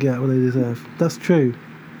don't get what they deserve. That's true.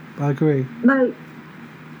 I agree. Like,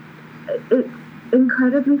 it's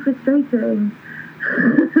incredibly frustrating.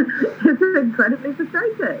 It's incredibly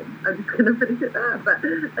frustrating. I'm just going to finish it there. But,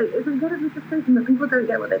 like, it's incredibly frustrating that people don't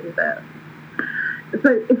get what they deserve.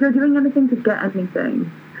 So if you're doing anything to get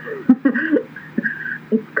anything,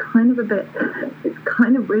 it's kind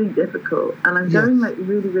of really difficult. And I'm going, like,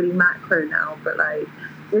 really, really macro now, but, like,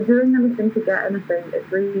 you're doing anything to get anything, it's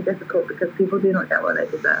really difficult because people do not get what they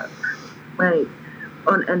deserve. Like,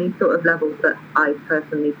 on any sort of level that I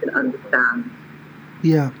personally can understand.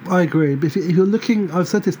 Yeah, I agree. But if you're looking, I've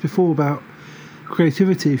said this before about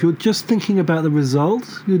creativity, if you're just thinking about the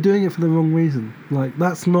result, you're doing it for the wrong reason. Like,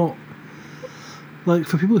 that's not, like,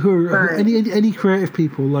 for people who are, any creative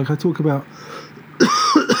people, like I talk about,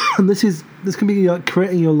 and this can be like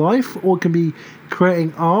creating your life, or it can be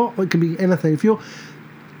creating art, or it can be anything. If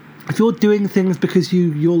you're doing things because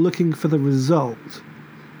you're looking for the result,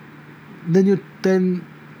 then you're doing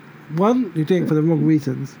it for the wrong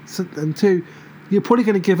reasons, and two, you're probably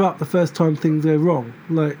going to give up the first time things go wrong.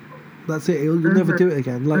 Like, that's it. You'll never do it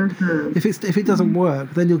again. Like, if it doesn't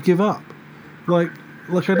work, then you'll give up. Like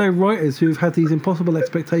I know writers who've had these impossible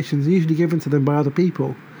expectations, usually given to them by other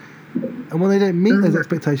people, and when they don't meet those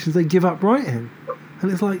expectations, they give up writing.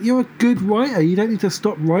 And it's like, you're a good writer. You don't need to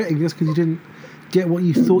stop writing just because you didn't get what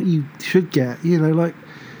you thought you should get. You know, like,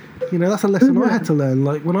 you know, that's a lesson I had to learn.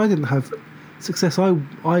 Like, when I didn't have success I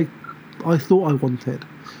thought I wanted,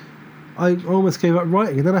 I almost gave up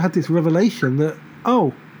writing, and then I had this revelation that,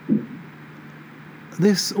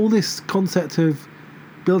 this concept of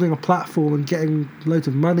building a platform and getting loads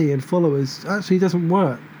of money and followers actually doesn't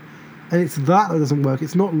work. And it's that doesn't work.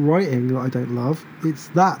 It's not writing that I don't love. It's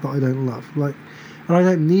that I don't love. Like, and I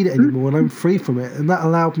don't need it anymore, and I'm free from it. And that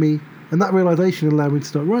allowed me, and that realization allowed me to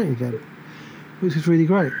start writing again, which is really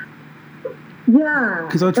great. Yeah.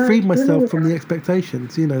 Because I'd freed myself from the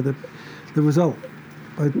expectations, the result.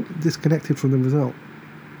 I disconnected from the result.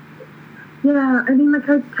 Yeah, I mean, like,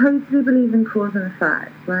 I totally believe in cause and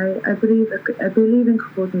effect, right? I believe in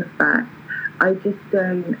cause and effect. I just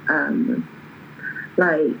don't,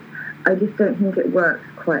 I just don't think it works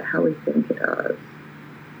quite how we think it does.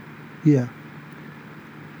 Yeah.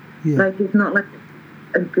 Yeah. Like, it's not like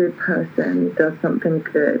a good person does something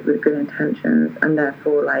good with good intentions and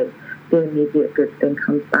therefore, like, the immediate good thing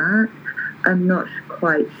comes back. I'm not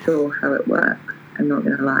quite sure how it works. I'm not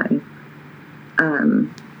going to lie.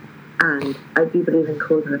 And I do believe in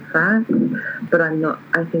cause and effect, but I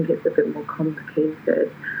think it's a bit more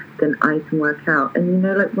complicated than I can work out. And,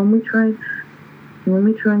 like, when we try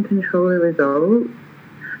and control the results,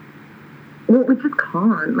 well, we just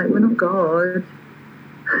can't. Like, we're not God.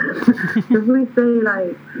 If we say,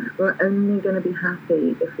 like, we're only going to be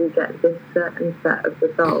happy if we get this certain set of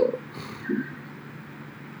results,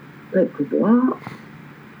 like, what?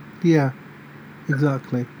 Yeah,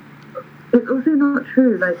 exactly. It's also not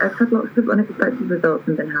true. Like, I've had lots of unexpected results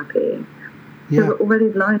and been happy. Yeah. So we're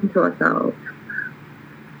already lying to ourselves.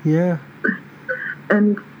 Yeah.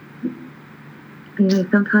 And,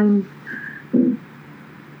 sometimes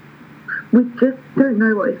we just don't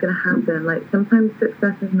know what is going to happen. Like, sometimes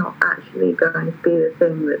success is not actually going to be the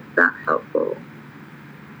thing that's that helpful.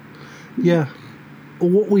 Yeah. Or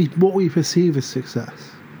what we perceive as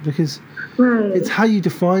success. Because it's how you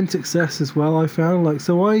define success as well, I found. Like,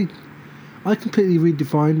 so I completely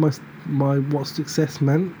redefined my what success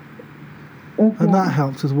meant. Mm-hmm. And that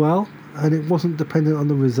helped as well. And it wasn't dependent on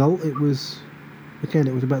the result. It was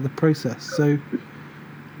about the process. So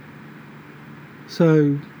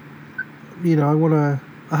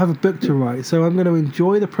I have a book to write, so I'm going to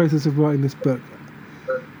enjoy the process of writing this book.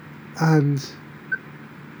 And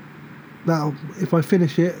if I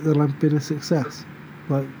finish it, then I've been a success.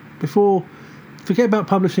 Like, before, forget about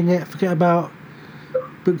publishing it, forget about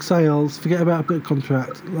book sales, forget about a book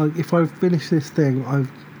contract. Like, if I finish this thing,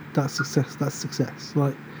 that's success.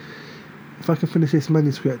 Like, if I can finish this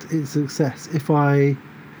manuscript, it's a success. If I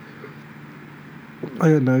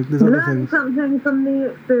don't know, there's other things. Learn something from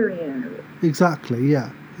the experience. Exactly, yeah,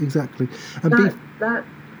 exactly. And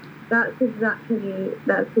that's exactly,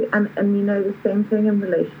 and the same thing in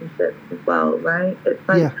relationships as well, right? It's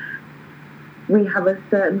like, we have a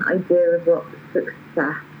certain idea of what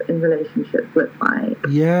success in relationships looks like.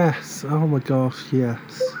 Yes, oh my gosh, yes.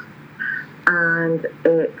 And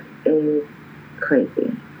it is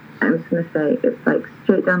crazy. I'm just going to say, it's like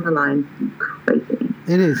straight down the line, crazy.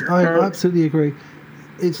 It is, I absolutely agree.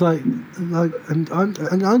 It's like, and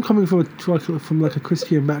I'm coming from a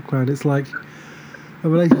Christian background. It's like, a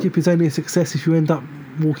relationship is only a success if you end up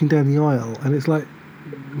walking down the aisle, and it's like,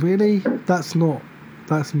 really, that's not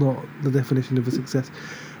the definition of a success.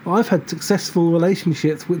 I've had successful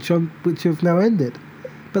relationships which have now ended,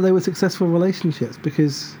 but they were successful relationships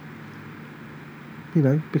because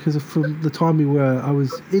from the time I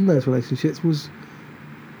was in those relationships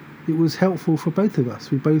it was helpful for both of us.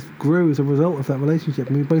 We both grew as a result of that relationship,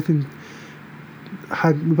 and we both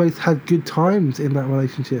had good times in that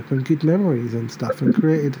relationship and good memories and stuff, and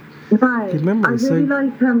created good memories. I really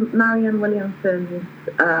like Marianne Williamson's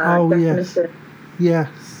definition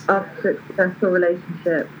of successful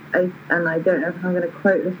relationships. And I don't know if I'm going to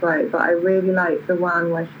quote this right, but I really like the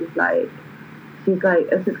one where she's like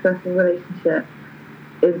a successful relationship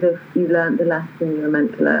is if you learned the lesson you were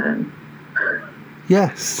meant to learn.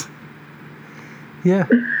 Yes. Yeah.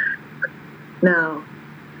 Now,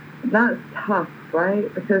 that's tough,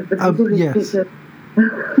 right? Because the people who teach us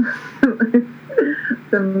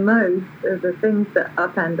the most are the things that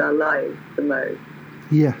upend our lives the most.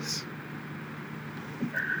 Yes.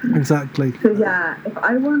 Exactly. So yeah, if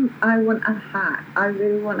I want a hack. I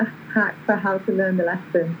really want a hack for how to learn the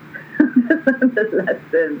lesson. The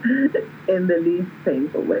lesson in the least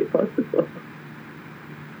painful way possible.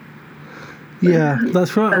 Yeah,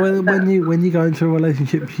 that's right. When you go into a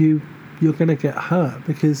relationship, you're going to get hurt,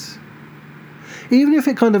 because even if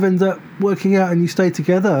it kind of ends up working out and you stay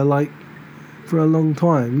together like for a long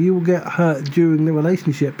time, you will get hurt during the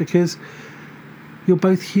relationship, because you're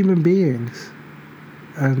both human beings,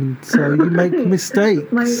 and so you make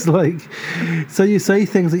mistakes. So you say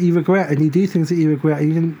things that you regret, and you do things that you regret,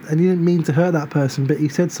 and you didn't mean to hurt that person, but you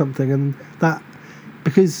said something, and that,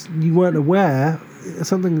 because you weren't aware,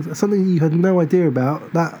 something you had no idea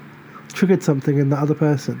about that triggered something in the other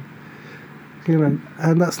person. You know,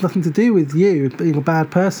 and that's nothing to do with you being a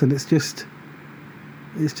bad person. It's just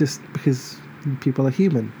because people are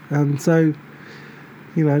human, and so,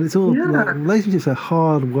 you know, it's all like, relationships are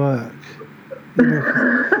hard work. You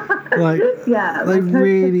know, like they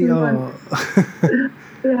really are.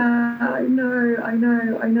 Yeah, I know.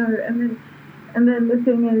 And then the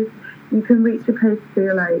thing is, you can reach a place where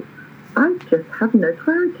you're like, I just have no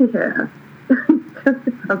clarity here. Just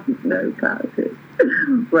have no clarity.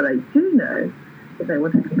 What I do know is I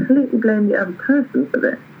want to completely blame the other person for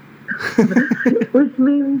this. Which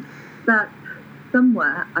means that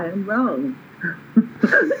somewhere I am wrong.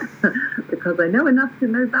 Because I know enough to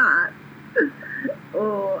know that.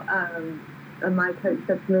 Or and my coach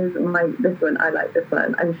said to me, this one, I like this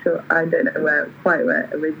one. I'm sure, I don't know quite where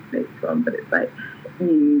it originates from, but it's like,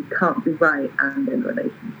 you can't be right and in a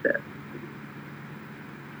relationship.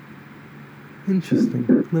 Interesting.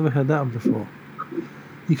 Never heard that one before.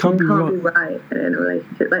 You can't be right in a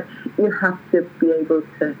relationship. Like, you have to be able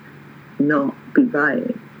to not be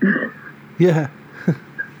right. Yeah.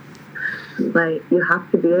 Like, you have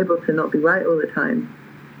to be able to not be right all the time.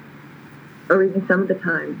 Or even some of the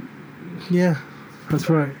time. Yeah, that's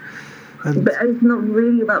right. And but it's not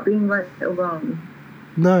really about being right or wrong.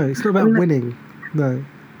 No, it's not about winning. No.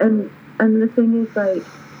 And the thing is, like,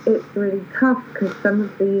 it's really tough because some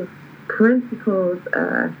of these principles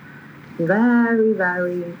are very,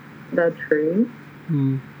 very, they're true.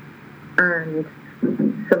 Mm. And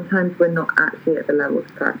sometimes we're not actually at the level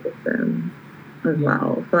to practice them as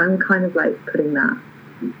well. So I'm kind of like putting that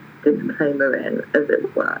disclaimer in, as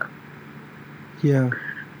it were. Yeah.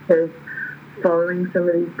 Because following some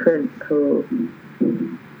of these principles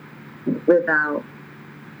without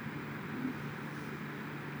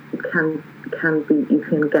can be, you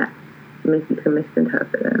can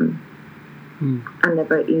misinterpret them. And they're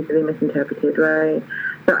very easily misinterpreted, right?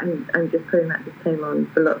 So I'm just putting that disclaimer on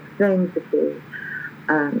for lots of things because,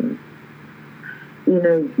 you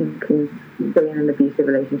know, you can stay in an abusive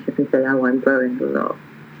relationship and say, oh, I'm growing a lot.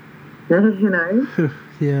 You know?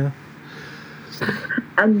 Yeah.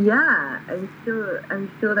 And yeah, I'm sure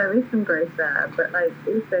there is some growth there, but like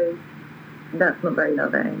also that's not very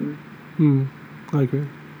loving. I agree.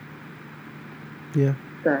 Yeah.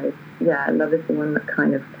 So yeah, love is the one that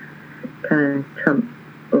kind of trumps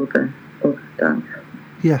all the stuff.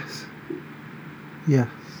 Yes. Yes.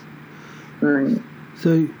 Right.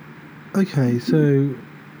 So, okay,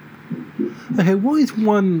 what is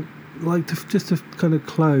one, like, just to kind of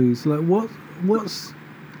close, like, what's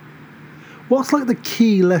like the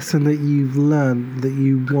key lesson that you've learned that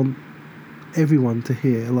you want everyone to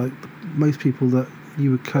hear, like most people that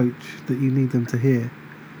you would coach, that you need them to hear?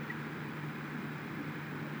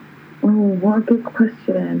 Oh, what a good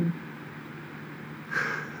question.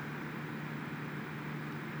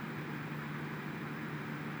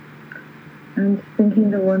 I'm just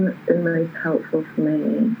thinking the one that's been most helpful for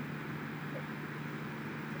me.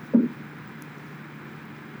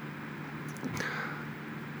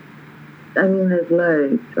 I mean, there's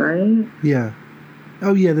loads, right? Yeah.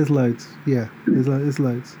 Oh, yeah, there's loads. Yeah, there's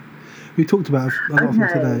loads. We talked about a lot of them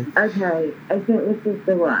today. Okay, I think this is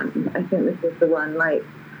the one. Like,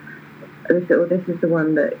 this is the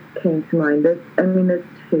one that came to mind. There's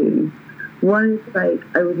two. One is like,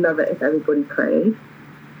 I would love it if everybody prayed.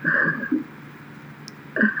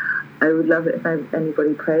 I would love it if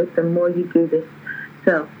anybody prayed. The more you do this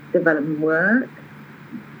self-development work,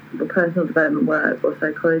 or personal development work, or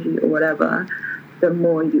psychology, or whatever, the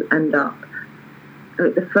more you end up,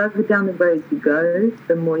 like, the further down the road you go,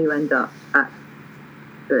 the more you end up at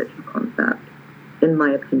spiritual concept, in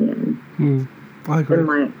my opinion. I agree. In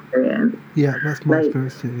my experience. Yeah, that's my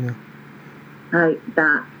experience too, yeah. Like,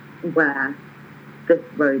 that's where this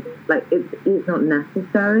road, like, it's not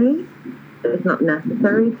necessary. It's not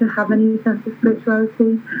necessary to have any sense of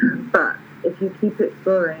spirituality, but if you keep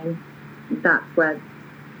exploring, that's where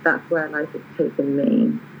life has taken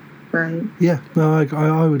me, right? Yeah, no,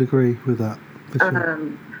 I would agree with that, for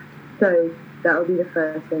sure. So that would be the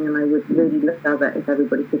first thing, and I would really love it if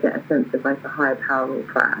everybody could get a sense of, like, a higher power or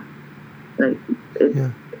prayer. Like,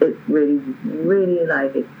 it's really, really,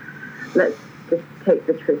 like, let's just strip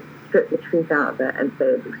the truth out of it and say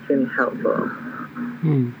it's extremely helpful.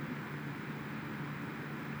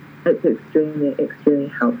 It's extremely, extremely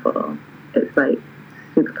helpful. It's like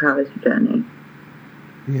superpowers your journey.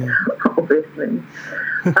 Yeah. Obviously.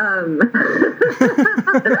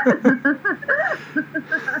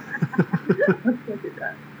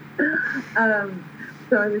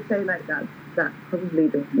 So I would say, like, that's probably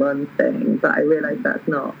the one thing, but I realise that's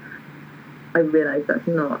not I realise that's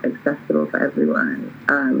not accessible for everyone.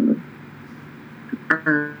 And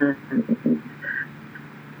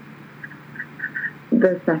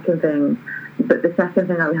the second thing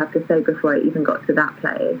I would have to say before I even got to that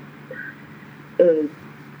place is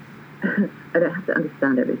I don't have to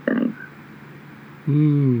understand everything.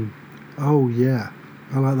 Oh yeah,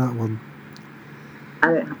 I like that one. I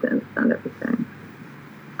don't have to understand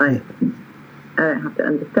everything. I don't have to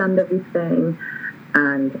understand everything,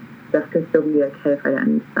 and stuff can still be okay if I don't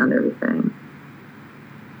understand everything.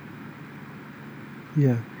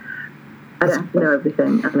 Yeah. I don't have to know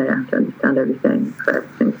everything, and I don't have to understand everything for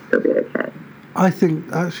everything to still be okay. I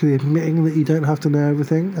think actually admitting that you don't have to know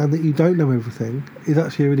everything and that you don't know everything is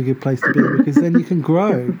actually a really good place to be, because then you can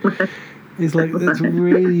grow. It's like, it's a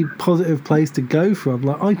really positive place to go from.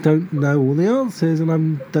 Like, I don't know all the answers and I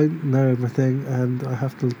don't know everything, and I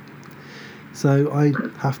have to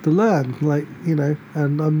learn, like, you know,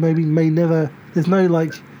 and I may never, there's no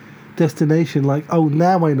like destination like, oh,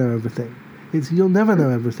 now I know everything. You'll never know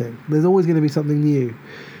everything. There's always going to be something new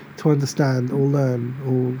to understand or learn,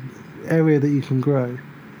 or area that you can grow.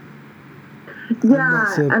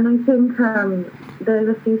 Yeah, and I think there's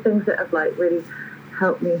a few things that have like really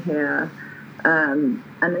helped me here, and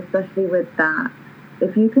especially with that,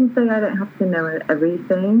 if you can say I don't have to know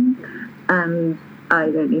everything and I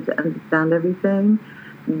don't need to understand everything,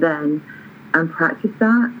 then and practice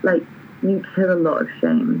that, like, you kill a lot of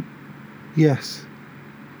shame. Yes.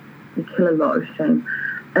 You kill a lot of shame,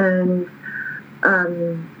 and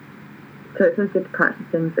so it's always good to practice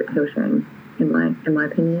things that kill shame, in my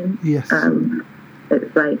opinion. Yes.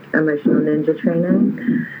 It's like emotional ninja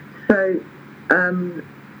training. So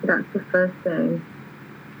that's the first thing.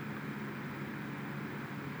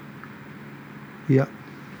 Yeah.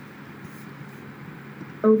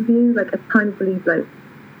 Overview, like, I kind of believe like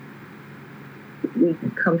we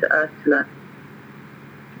come to Earth to learn.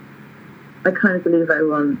 I kind of believe I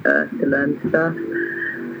want Earth to learn stuff.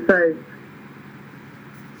 So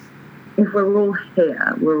if we're all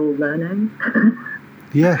here, we're all learning.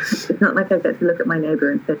 Yes. It's not like I get to look at my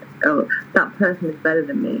neighbour and say, oh, that person is better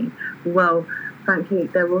than me. Well, frankly,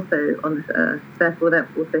 they're also on this earth, therefore they're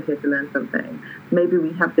also here to learn something. Maybe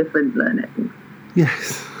we have different learning.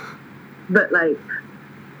 Yes. But, like,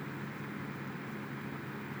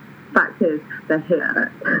 fact is, they're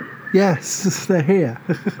here. Yes, they're here.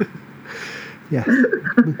 Yes.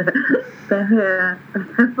 They're here,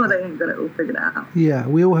 therefore they ain't got it all figured out. Yeah,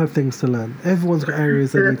 we all have things to learn. Everyone's got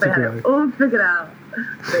areas they need to grow. If they had it all figured out,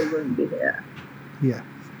 they wouldn't be here. Yeah,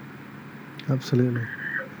 absolutely.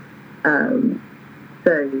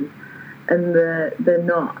 So, and the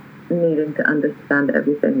not needing to understand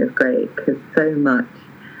everything is great, because so much,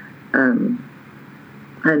 and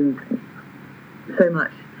so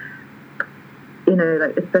much, you know,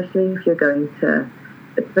 like, especially if you're going to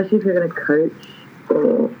coach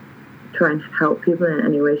or try and help people in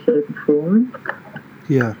any way, shape, or form.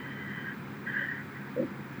 Yeah.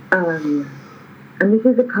 And this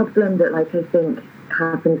is a problem that, like, I think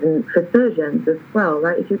happens for surgeons as well,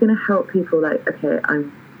 right? If you're going to help people, like, okay,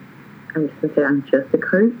 I'm just going to say I'm just a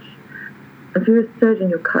coach. If you're a surgeon,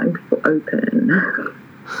 you're cutting people open.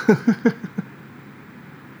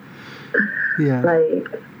 Yeah. Like,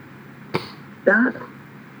 that's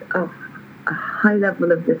a high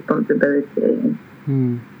level of responsibility.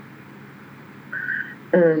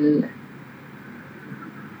 And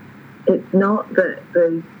it's not that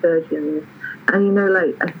those surgeons, and, you know,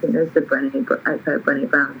 like, I think there's the Brené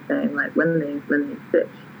Brown saying, like, when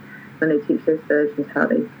they teach those surgeons how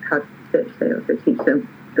to stitch, they also teach them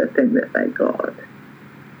the thing that they're God.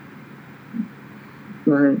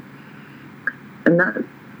 Right? And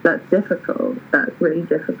that's difficult. That's really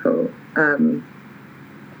difficult.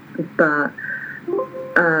 But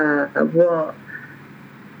what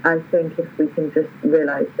I think, if we can just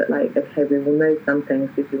realise that, like, okay, we will know some things,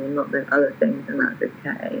 we will not know other things, and that's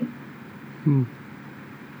okay.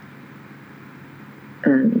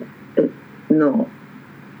 And it's not.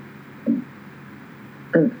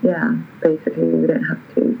 And yeah, basically, we don't have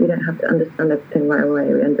to understand everything right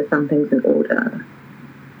away. We understand things in order.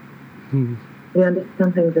 We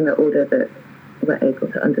understand things in the order that we're able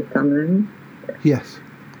to understand them. Yes.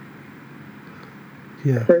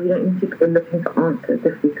 Yeah. So we don't need to go looking for answers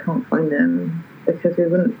if we can't find them, because we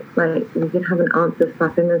wouldn't, like, we could have an answer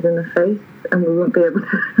slapping us in the face and we wouldn't be able to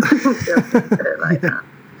do it like that.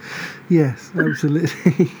 Yes,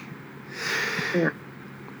 absolutely. Yeah.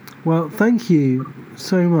 Well, thank you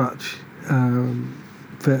so much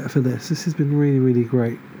for this. This has been really, really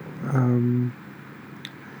great. And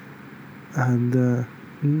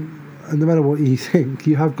and no matter what you think,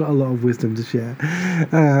 you have got a lot of wisdom to share,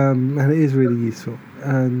 and it is really useful.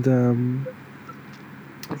 And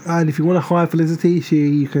if you want to hire Felicity,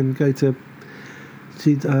 you can go to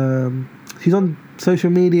she's on social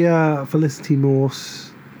media, Felicity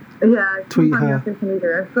Morse. Yeah, tweet her. her. On social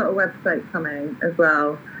media. I've got a website coming as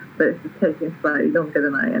well, but it's just taking slightly longer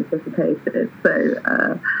than I anticipated. So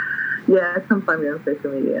come find me on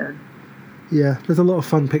social media. Yeah, there's a lot of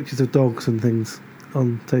fun pictures of dogs and things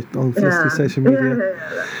on Felicity's social media. Yeah,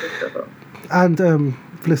 that's cool. And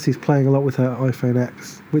Felicity's playing a lot with her iPhone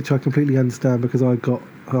X, which I completely understand because I got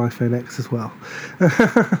an iPhone X as well.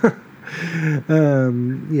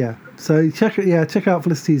 So check out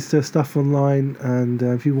Felicity's stuff online, and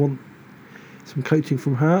if you want some coaching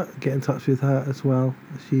from her, get in touch with her as well.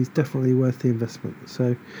 She's definitely worth the investment.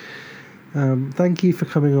 So thank you for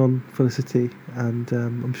coming on, Felicity, and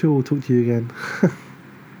I'm sure we'll talk to you again.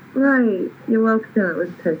 Right, you're welcome. It was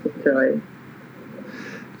a total joy.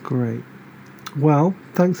 Great. Well,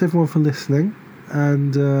 thanks everyone for listening,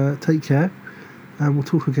 and take care, and we'll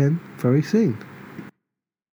talk again very soon.